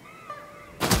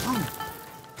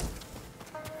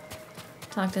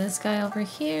 Talk to this guy over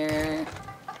here.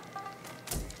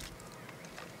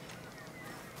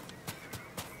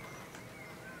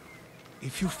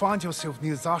 If you find yourself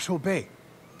near Zasho Bay,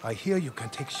 I hear you can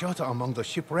take shelter among the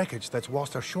ship wreckage that's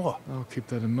washed ashore. I'll keep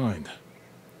that in mind.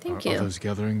 Thank Are you. others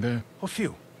gathering there? A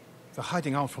few. They're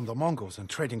hiding out from the Mongols and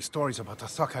trading stories about the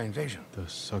Sakai invasion. The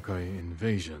Sakai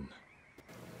invasion.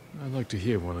 I'd like to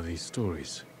hear one of these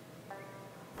stories.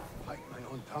 Bite my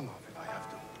own tongue off if I have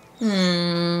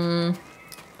to.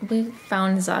 We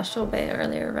found Zasho Bay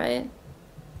earlier, right?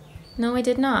 No, we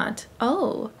did not.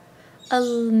 Oh. A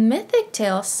mythic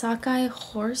tale, Sakai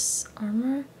horse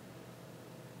armor.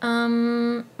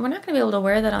 We're not gonna be able to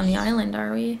wear that on the island,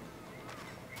 are we?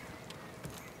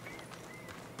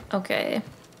 Okay.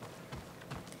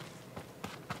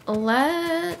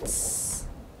 Let's...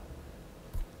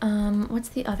 what's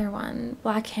the other one?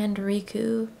 Black Hand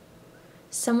Riku.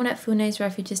 Someone at Fune's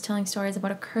refuge is telling stories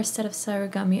about a cursed set of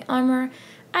Sarugami armor.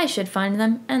 I should find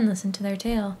them and listen to their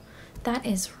tale. That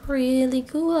is really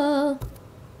cool.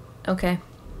 Okay.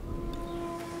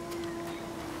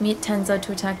 Meet Tenzo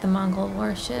to attack the Mongol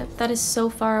warship. That is so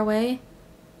far away.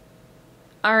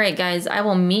 Alright guys, I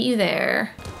will meet you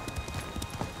there.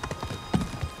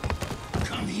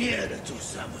 Come here, the two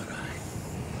samurai.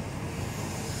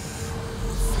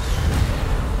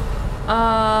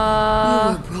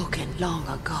 You were broken long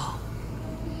ago.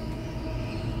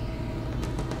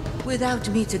 Without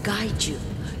me to guide you,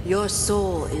 your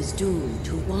soul is doomed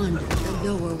to wander the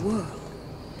lower world.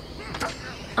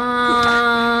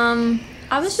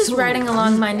 I was just riding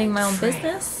along minding my own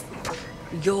business.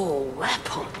 Your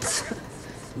weapons.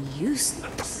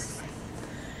 Useless.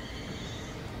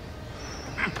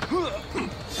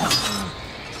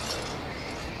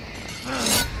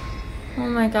 Oh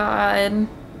my god.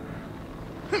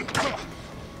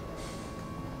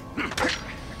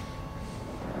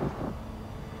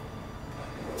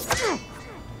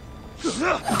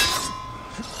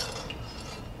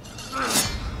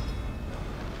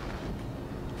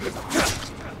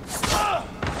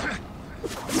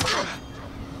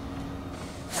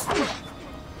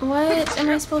 What am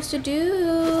I supposed to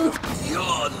do?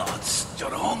 You're not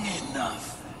strong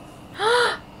enough.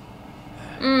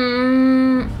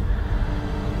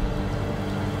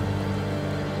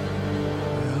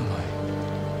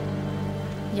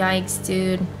 Yikes,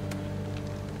 dude.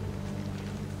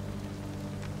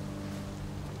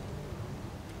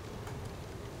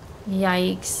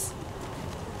 Yikes.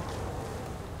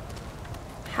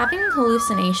 Having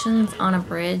hallucinations on a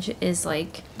bridge is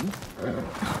like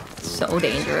so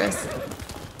dangerous.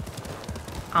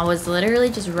 I was literally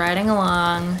just riding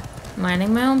along,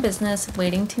 minding my own business,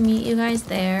 waiting to meet you guys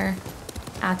there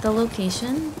at the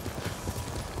location,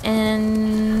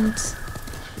 and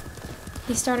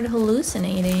he started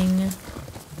hallucinating.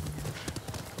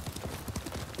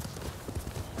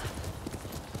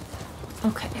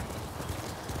 Okay.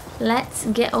 Let's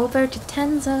get over to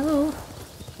Tenzo.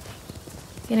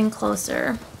 Getting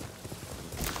closer.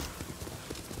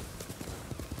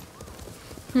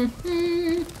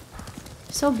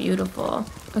 So beautiful.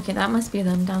 Okay, that must be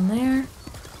them down there.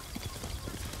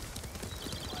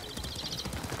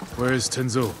 Where is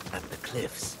Tenzo? At the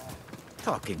cliffs,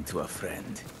 talking to a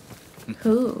friend.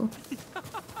 Who?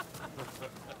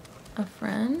 A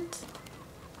friend?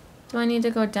 Do I need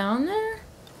to go down there?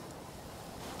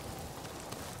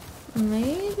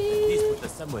 Maybe? Peace with the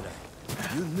samurai.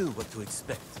 You knew what to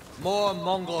expect. More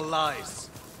Mongol lies.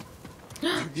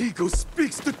 The eagle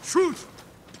speaks the truth.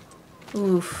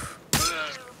 Oof.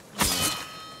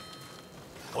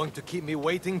 Going to keep me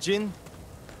waiting, Jin?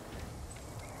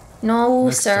 No,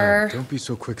 Next sir. time, don't be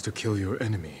so quick to kill your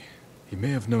enemy. He may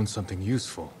have known something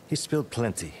useful. He spilled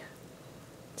plenty.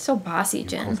 So bossy, You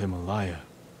Jin. called him a liar.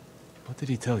 What did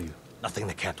he tell you? Nothing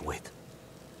that can't wait.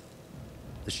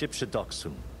 The ship should dock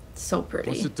soon. So pretty.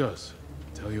 Once it does,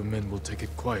 tell your men we'll take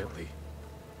it quietly.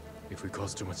 If we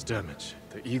cause too much damage,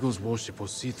 the Eagle's warship will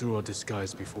see through our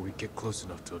disguise before we get close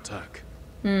enough to attack.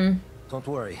 Don't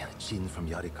worry, Jin from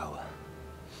Yarikawa.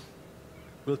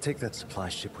 We'll take that supply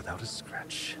ship without a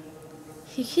scratch.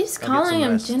 He keeps I'll get calling some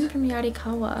him rest. Jin from The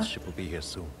Yarikawa. ship will be here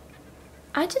soon.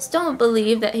 I just don't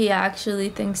believe that he actually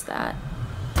thinks that.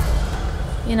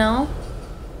 You know?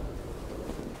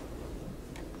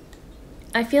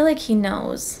 I feel like he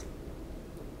knows.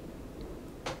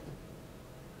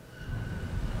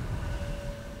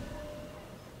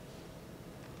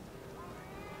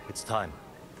 It's time.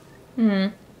 Hmm.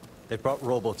 They brought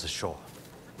rowboats ashore.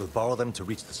 We'll borrow them to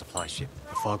reach the supply ship.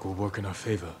 The fog will work in our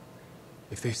favor.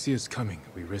 If they see us coming,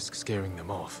 we risk scaring them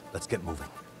off. Let's get moving.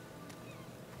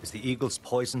 Is the eagle's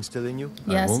poison still in you?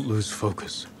 Yes. I won't lose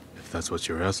focus, if that's what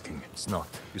you're asking. It's not.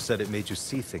 You said it made you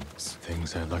see things.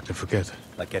 Things I'd like to forget.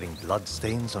 Like getting blood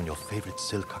stains on your favorite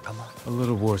silk hakama? A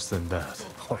little worse than that.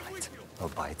 All right, I'll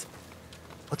bite.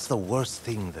 What's the worst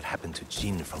thing that happened to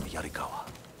Jin from Yarikawa?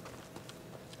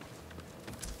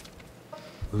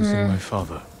 Losing my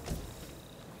father.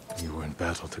 We were in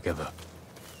battle together.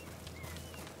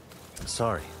 I'm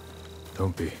sorry.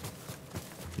 Don't be.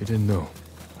 You didn't know.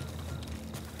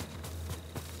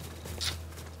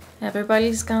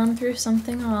 Everybody's gone through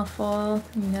something awful.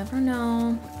 You never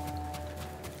know.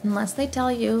 Unless they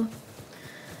tell you.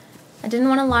 I didn't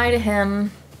want to lie to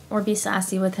him or be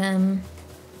sassy with him.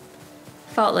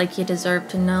 Felt like he deserved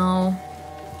to know.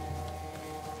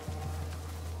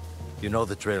 You know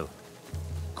the drill.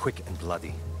 Quick and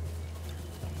bloody.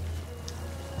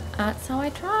 That's how I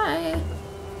try.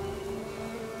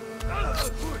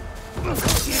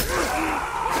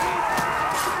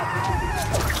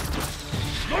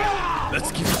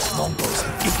 Let's give the Mongols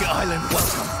an Iki Island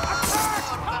welcome.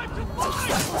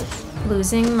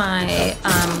 Losing my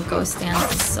ghost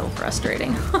stance is so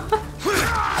frustrating.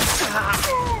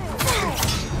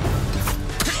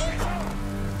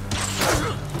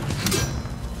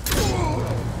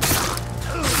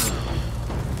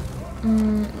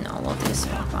 No, we'll do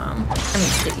smoke bomb. I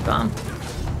mean sticky bomb.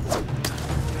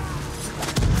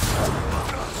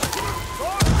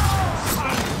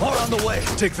 More on the way.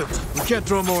 Take them. We can't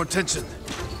draw more attention.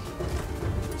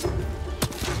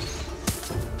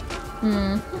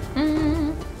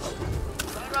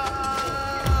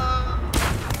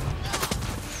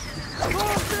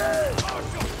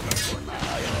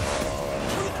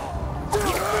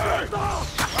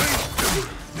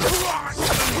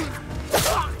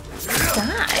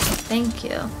 Die. Thank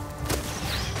you.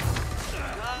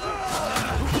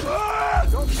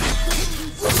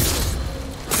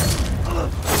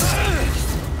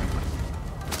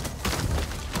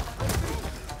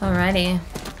 Alrighty.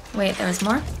 Wait, there was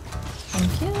more?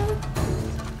 Thank you.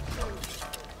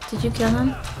 Did you kill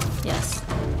him? Yes.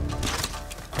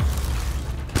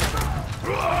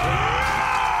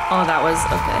 Oh, that was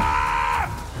okay.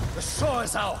 The shore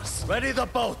is ours. Ready the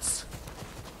boats.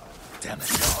 Damn it.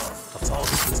 The fog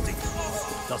is lifting.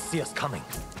 They'll see us coming.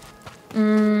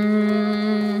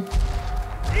 Incoming!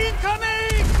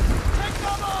 Take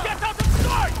cover! Get out of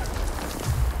sight!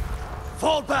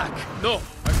 Fall back! No,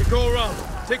 I can go around.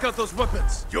 Take out those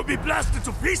weapons. You'll be blasted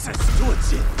to pieces. Do it,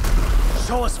 Jin.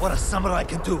 Show us what a samurai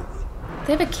can do.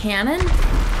 They have a cannon?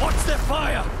 Watch their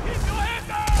fire! Keep your head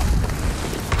down!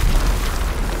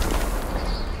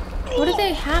 What do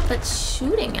they have that's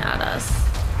shooting at us?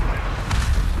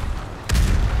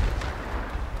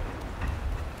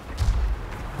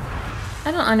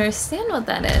 I don't understand what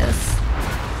that is.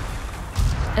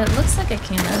 It looks like a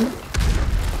cannon.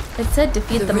 It said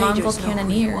defeat the Mongol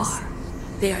cannoneers.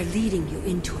 They are leading you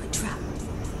into a trap.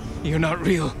 You're not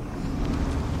real.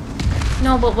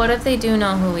 No, but what if they do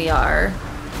know who we are?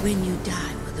 When you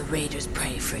die, will the raiders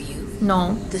pray for you?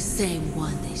 No. The same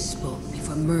one they spoke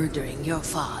before murdering your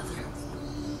father.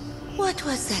 What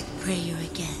was that prayer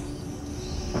again?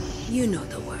 You know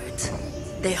the words.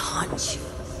 They haunt you.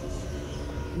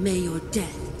 May your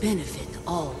death benefit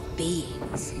all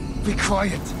beings. Be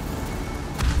quiet.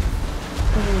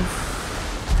 Oof.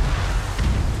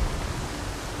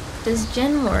 Does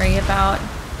Jin worry about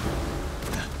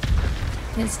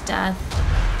his death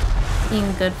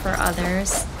being good for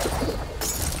others?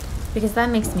 Because that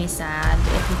makes me sad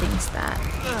if he thinks that.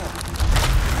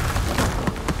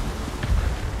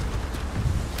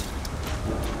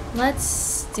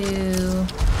 Let's do...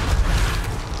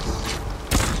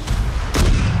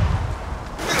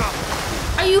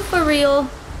 Are you for real?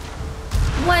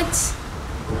 What?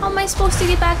 How am I supposed to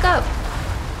get back up?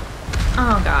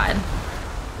 Oh god.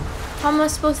 How am I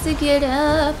supposed to get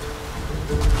up?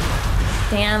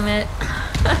 Damn it.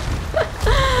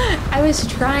 I was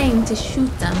trying to shoot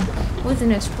them with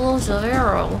an explosive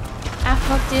arrow. I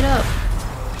fucked it up.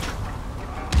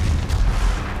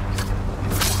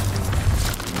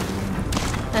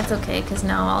 That's okay, because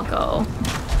now I'll go.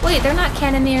 Wait, they're not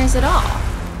cannoneers at all.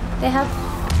 They have...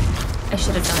 I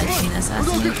should have done a chain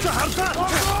assassination.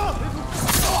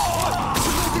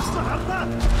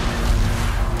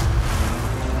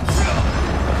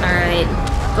 Alright,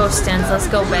 ghost stands, let's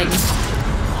go beg.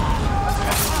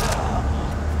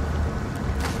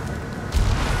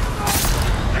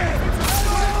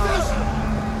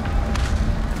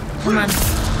 Come on.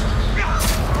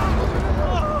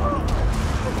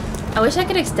 I wish I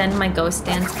could extend my ghost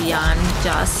stance beyond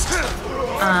just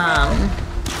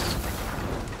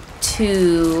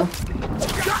 3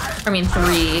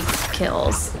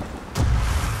 kills.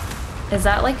 Is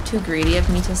that like too greedy of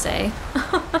me to say?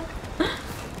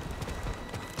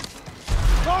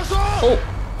 Oh!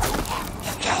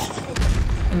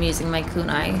 I'm using my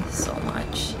kunai so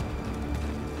much.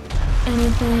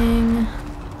 Anything?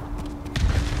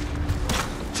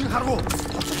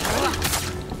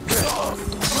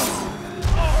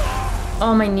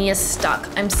 Oh, my knee is stuck.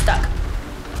 I'm stuck.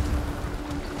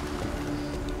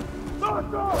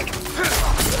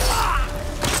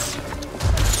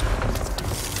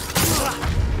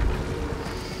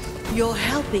 You're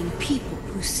helping people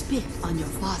who spit on your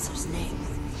father's name.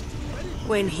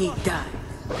 When he died,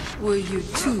 were you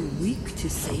too weak to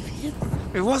save him?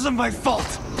 It wasn't my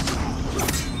fault.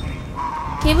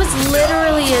 He was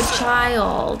literally a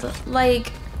child.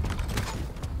 Like,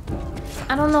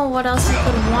 I don't know what else you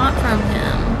could want from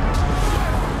him.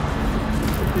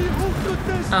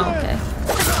 Oh, okay.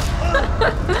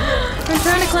 I'm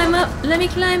trying to climb up. Let me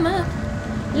climb up.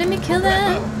 Let me kill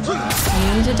them.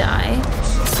 You need to die.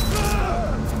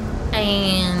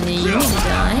 And you need to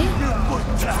die.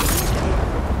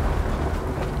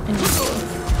 And you too.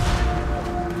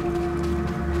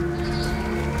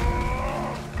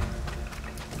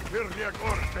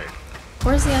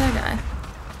 Where's the other guy?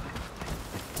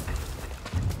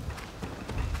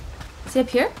 Is he up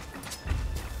here?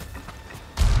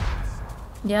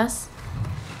 Yes?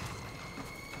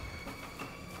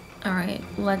 Alright,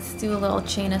 let's do a little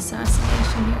chain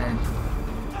assassination here.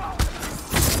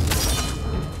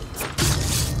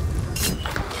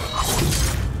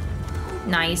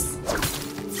 Nice.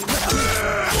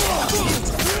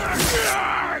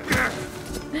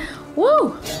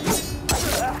 Woo!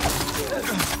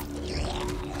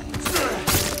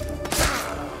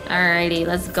 Alrighty,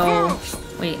 let's go.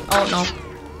 Wait, oh no.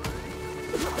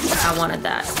 I wanted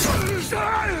that.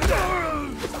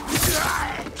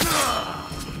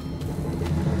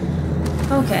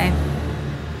 Okay.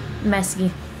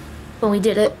 Messy. But we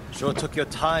did it. Sure took your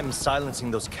time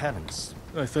silencing those cannons.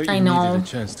 I thought you needed a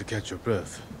chance to catch your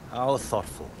breath. How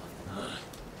thoughtful.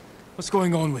 What's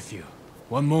going on with you?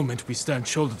 One moment we stand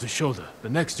shoulder to shoulder. The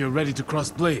next you're ready to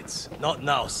cross blades. Not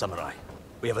now, samurai.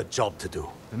 We have a job to do.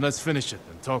 Then let's finish it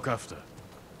and talk after.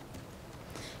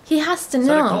 He has to know.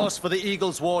 Set a course for the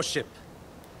Eagle's warship.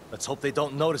 Let's hope they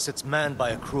don't notice it's manned by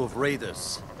a crew of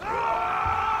raiders.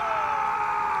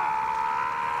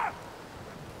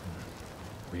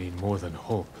 We need more than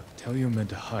hope. Tell your men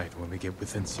to hide when we get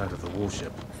within sight of the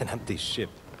warship. An empty ship.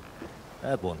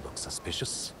 That won't look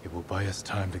suspicious. It will buy us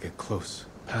time to get close,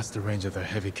 past the range of their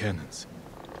heavy cannons.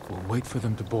 We'll wait for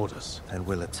them to board us. And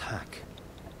we'll attack.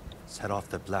 Set off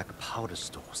their black powder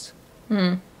stores.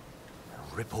 Hmm.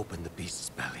 Rip open the beast's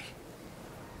belly.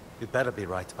 You better be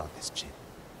right about this, Jin.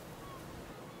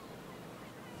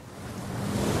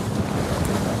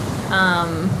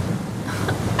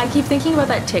 I keep thinking about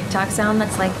that TikTok sound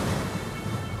that's like,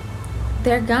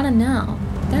 they're gonna know.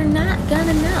 They're not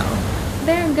gonna know.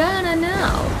 They're gonna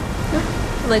know.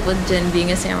 Like with Jin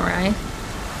being a samurai.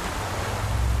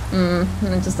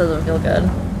 It just doesn't feel good.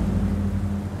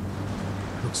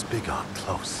 Looks bigger up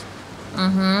close.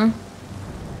 Mm-hmm.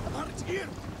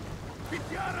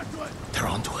 They're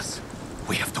onto us.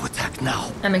 We have to attack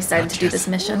now. I'm excited to do this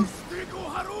mission.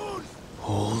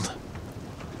 Hold.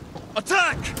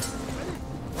 Attack!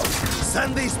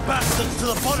 Send these bastards to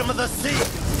the bottom of the sea!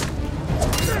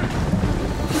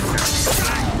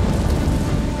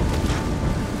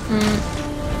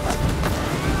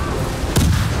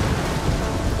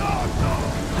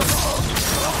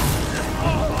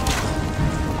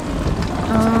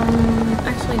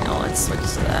 Actually, no, let's switch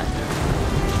to that.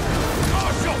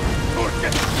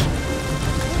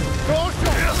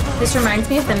 This reminds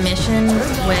me of the mission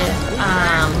with,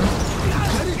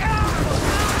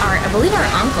 I believe our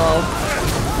uncle.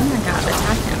 Oh my god,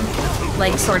 attack him.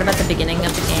 Like, sort of at the beginning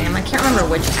of the game. I can't remember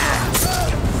which act.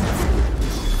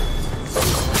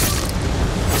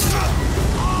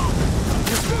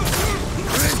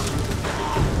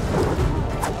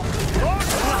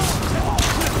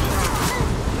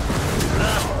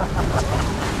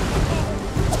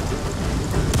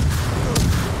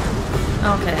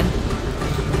 Okay.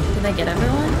 Did I get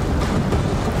everyone?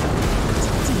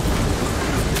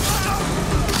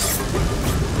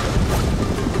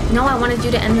 No, I wanted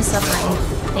you to end the suffering.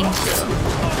 Thank you.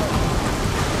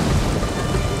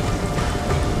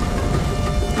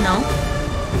 No?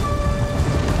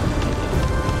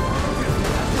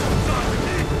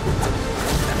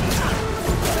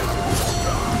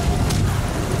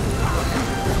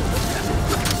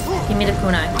 Give me the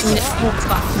kunai. Give me the... Oh,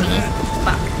 fuck me.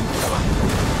 Fuck.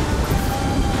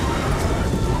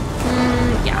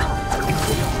 Yeah.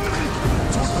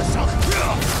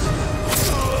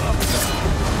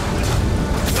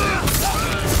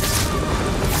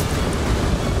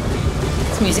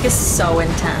 This music is so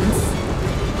intense.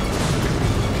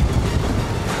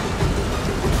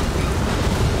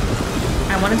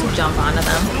 I wanted to jump onto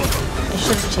them. I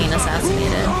should have chain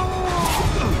assassinated.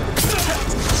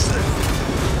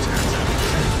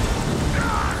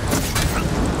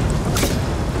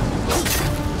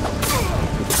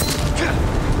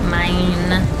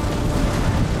 Mine.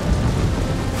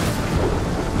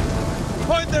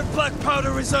 Find their black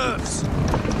powder reserves!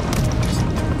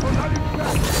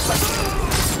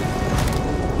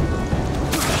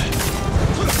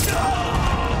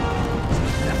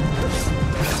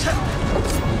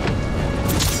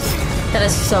 That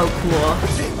is so cool.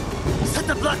 Set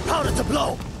the black powder to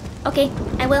blow! Okay,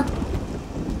 I will.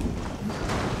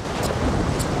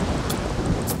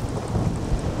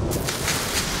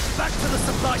 Back to the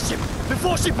supply ship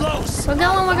before she blows! We're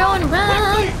going,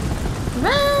 run!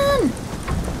 Run!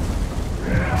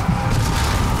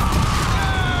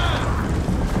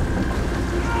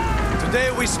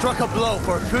 Today we struck a blow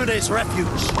for Fune's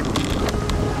refuge.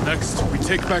 Next, we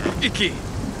take back Iki.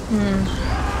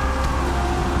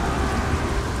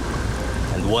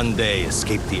 And one day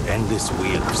escape the endless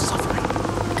wheel of suffering.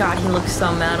 God, he looks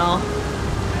so metal.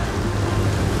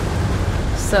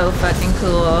 So fucking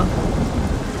cool.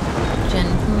 Jin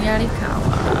From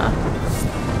Yarikawa.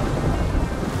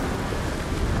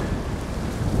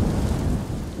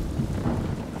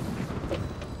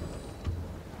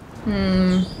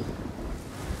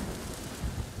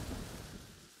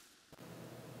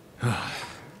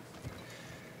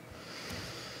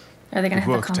 Are they gonna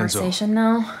have a conversation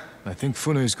now? I think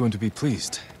Fune is going to be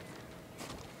pleased.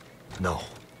 No.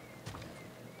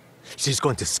 She's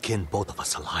going to skin both of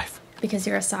us alive. Because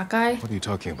you're a Sakai? What are you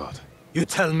talking about? You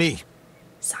tell me.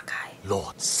 Sakai.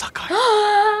 Lord Sakai.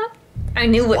 I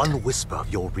knew it. One whisper of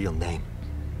your real name,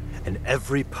 and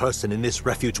every person in this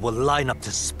refuge will line up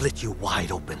to split you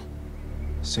wide open.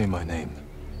 Say my name.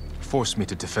 Force me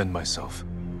to defend myself.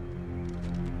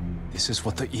 This is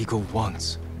what the Eagle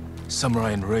wants.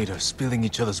 Samurai and Raider spilling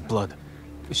each other's blood.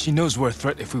 She knows we're a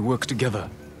threat if we work together.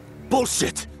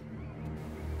 Bullshit!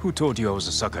 Who told you I was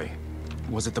a Sakai?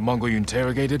 Was it the Mongol you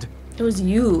interrogated? It was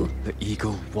you. The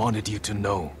Eagle wanted you to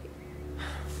know.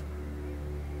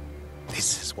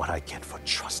 This is what I get for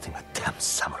trusting a damn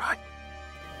samurai.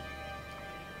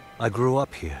 I grew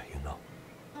up here, you know.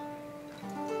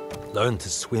 Learned to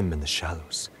swim in the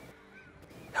shallows.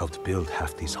 Helped build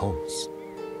half these homes.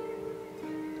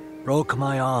 Broke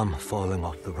my arm falling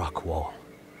off the rock wall,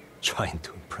 trying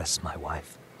to impress my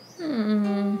wife.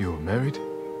 You were married?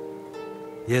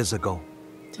 Years ago.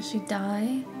 Did she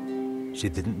die? She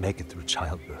didn't make it through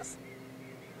childbirth.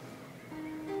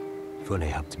 Fune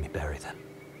helped me bury them.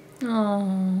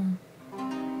 Oh.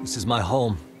 This is my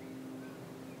home.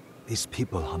 These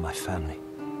people are my family.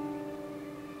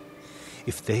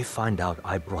 If they find out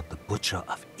I brought the butcher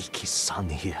of Iki's son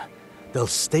here, they'll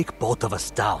stake both of us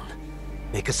down.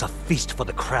 Make us a feast for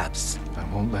the crabs. I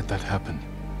won't let that happen.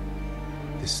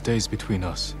 This stays between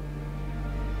us.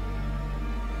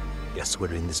 Guess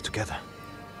we're in this together.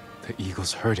 The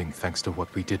Eagle's hurting thanks to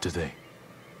what we did today.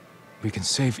 We can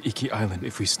save Iki Island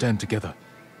if we stand together,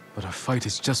 but our fight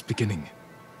is just beginning.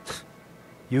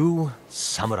 You,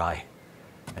 samurai,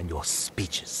 and your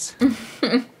speeches.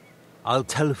 I'll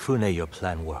tell Fune your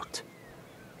plan worked.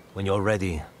 When you're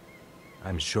ready,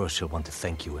 I'm sure she'll want to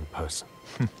thank you in person.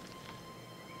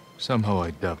 Somehow I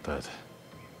doubt that.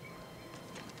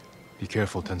 Be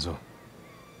careful, Tenzo.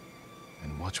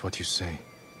 And watch what you say.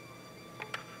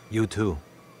 You too.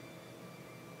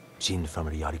 Jin from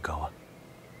Yarikawa.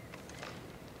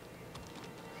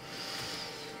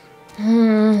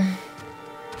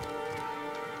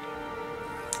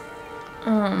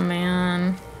 Oh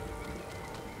man.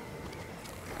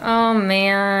 Oh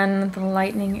man, the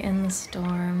lightning in the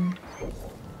storm.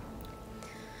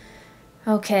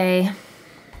 Okay.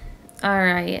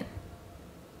 Alright.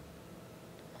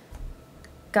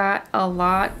 Got a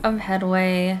lot of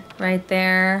headway right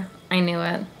there. I knew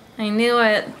it. I knew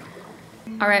it.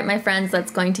 Alright, my friends,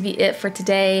 that's going to be it for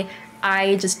today.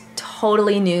 I just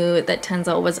totally knew that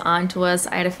Tenzo was onto us.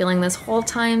 I had a feeling this whole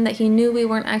time that he knew we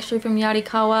weren't actually from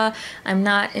Yarikawa. I'm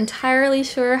not entirely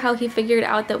sure how he figured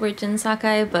out that we're Jin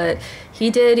Sakai, but he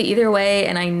did either way,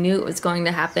 and I knew it was going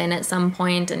to happen at some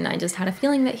point, and I just had a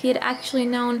feeling that he had actually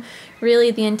known really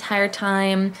the entire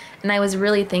time. And I was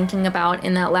really thinking about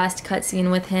in that last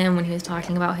cutscene with him when he was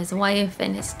talking about his wife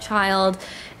and his child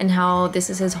and how this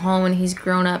is his home and he's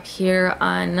grown up here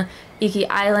on Iki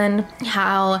Island,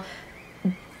 how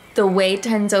the way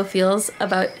Tenzo feels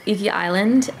about Iki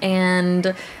Island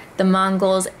and the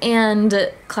Mongols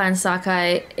and Clan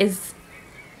Sakai is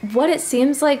what it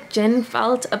seems like Jin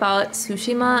felt about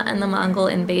Tsushima and the Mongol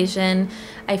invasion.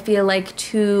 I feel like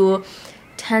to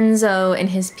Tenzo and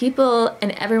his people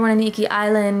and everyone in Iki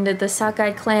Island, the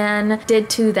Sakai clan, did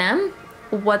to them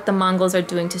what the Mongols are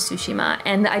doing to Tsushima.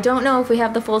 And I don't know if we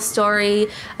have the full story.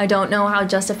 I don't know how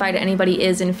justified anybody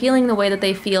is in feeling the way that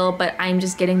they feel, but I'm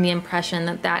just getting the impression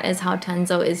that that is how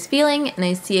Tenzo is feeling, and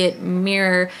I see it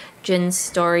mirror Jin's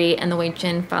story and the way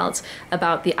Jin felt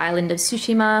about the island of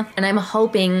Tsushima. And I'm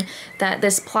hoping that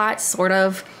this plot sort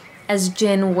of, as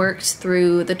Jin works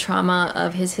through the trauma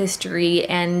of his history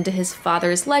and his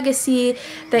father's legacy,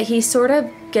 that he sort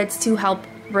of gets to help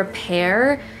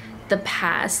repair the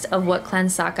past of what Clan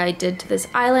Sakai did to this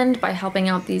island by helping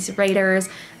out these raiders.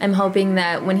 I'm hoping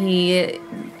that when he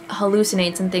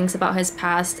hallucinates and thinks about his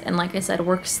past and, like I said,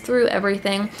 works through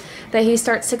everything, that he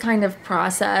starts to kind of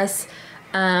process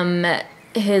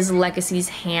his legacy's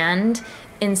hand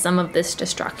in some of this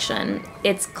destruction.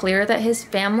 It's clear that his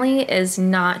family is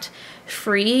not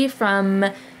free from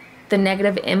the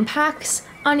negative impacts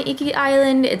on Iki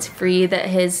Island. It's free that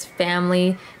his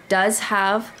family does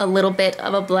have a little bit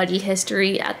of a bloody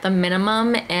history at the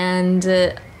minimum, and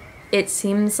it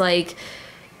seems like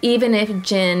even if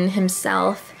Jin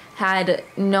himself had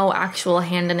no actual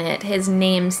hand in it, his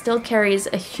name still carries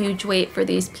a huge weight for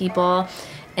these people.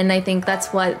 And I think that's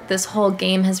what this whole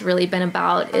game has really been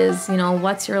about is, you know,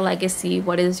 what's your legacy?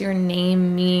 What does your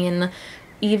name mean?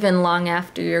 Even long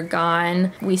after you're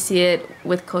gone. We see it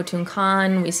with Khotun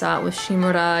Khan, we saw it with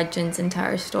Shimura. Jin's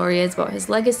entire story is about his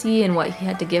legacy and what he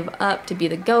had to give up to be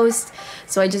the ghost.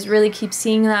 So I just really keep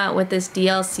seeing that with this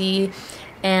DLC,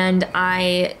 and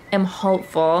I am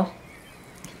hopeful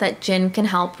that Jin can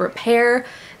help repair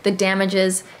the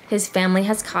damages his family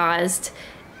has caused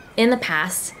in the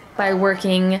past by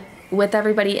working with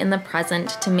everybody in the present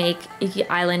to make Iki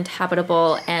Island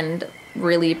habitable and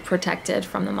really protected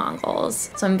from the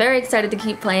Mongols. So I'm very excited to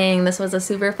keep playing. This was a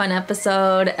super fun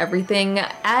episode. Everything,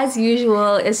 as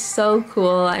usual, is so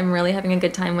cool. I'm really having a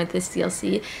good time with this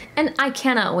DLC, and I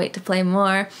cannot wait to play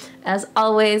more. As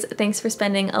always, thanks for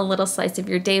spending a little slice of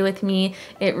your day with me.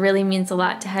 It really means a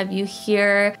lot to have you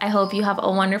here. I hope you have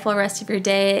a wonderful rest of your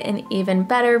day, and even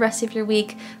better rest of your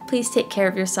week. Please take care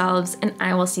of yourselves, and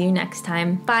I will see you next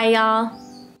time. Bye, y'all.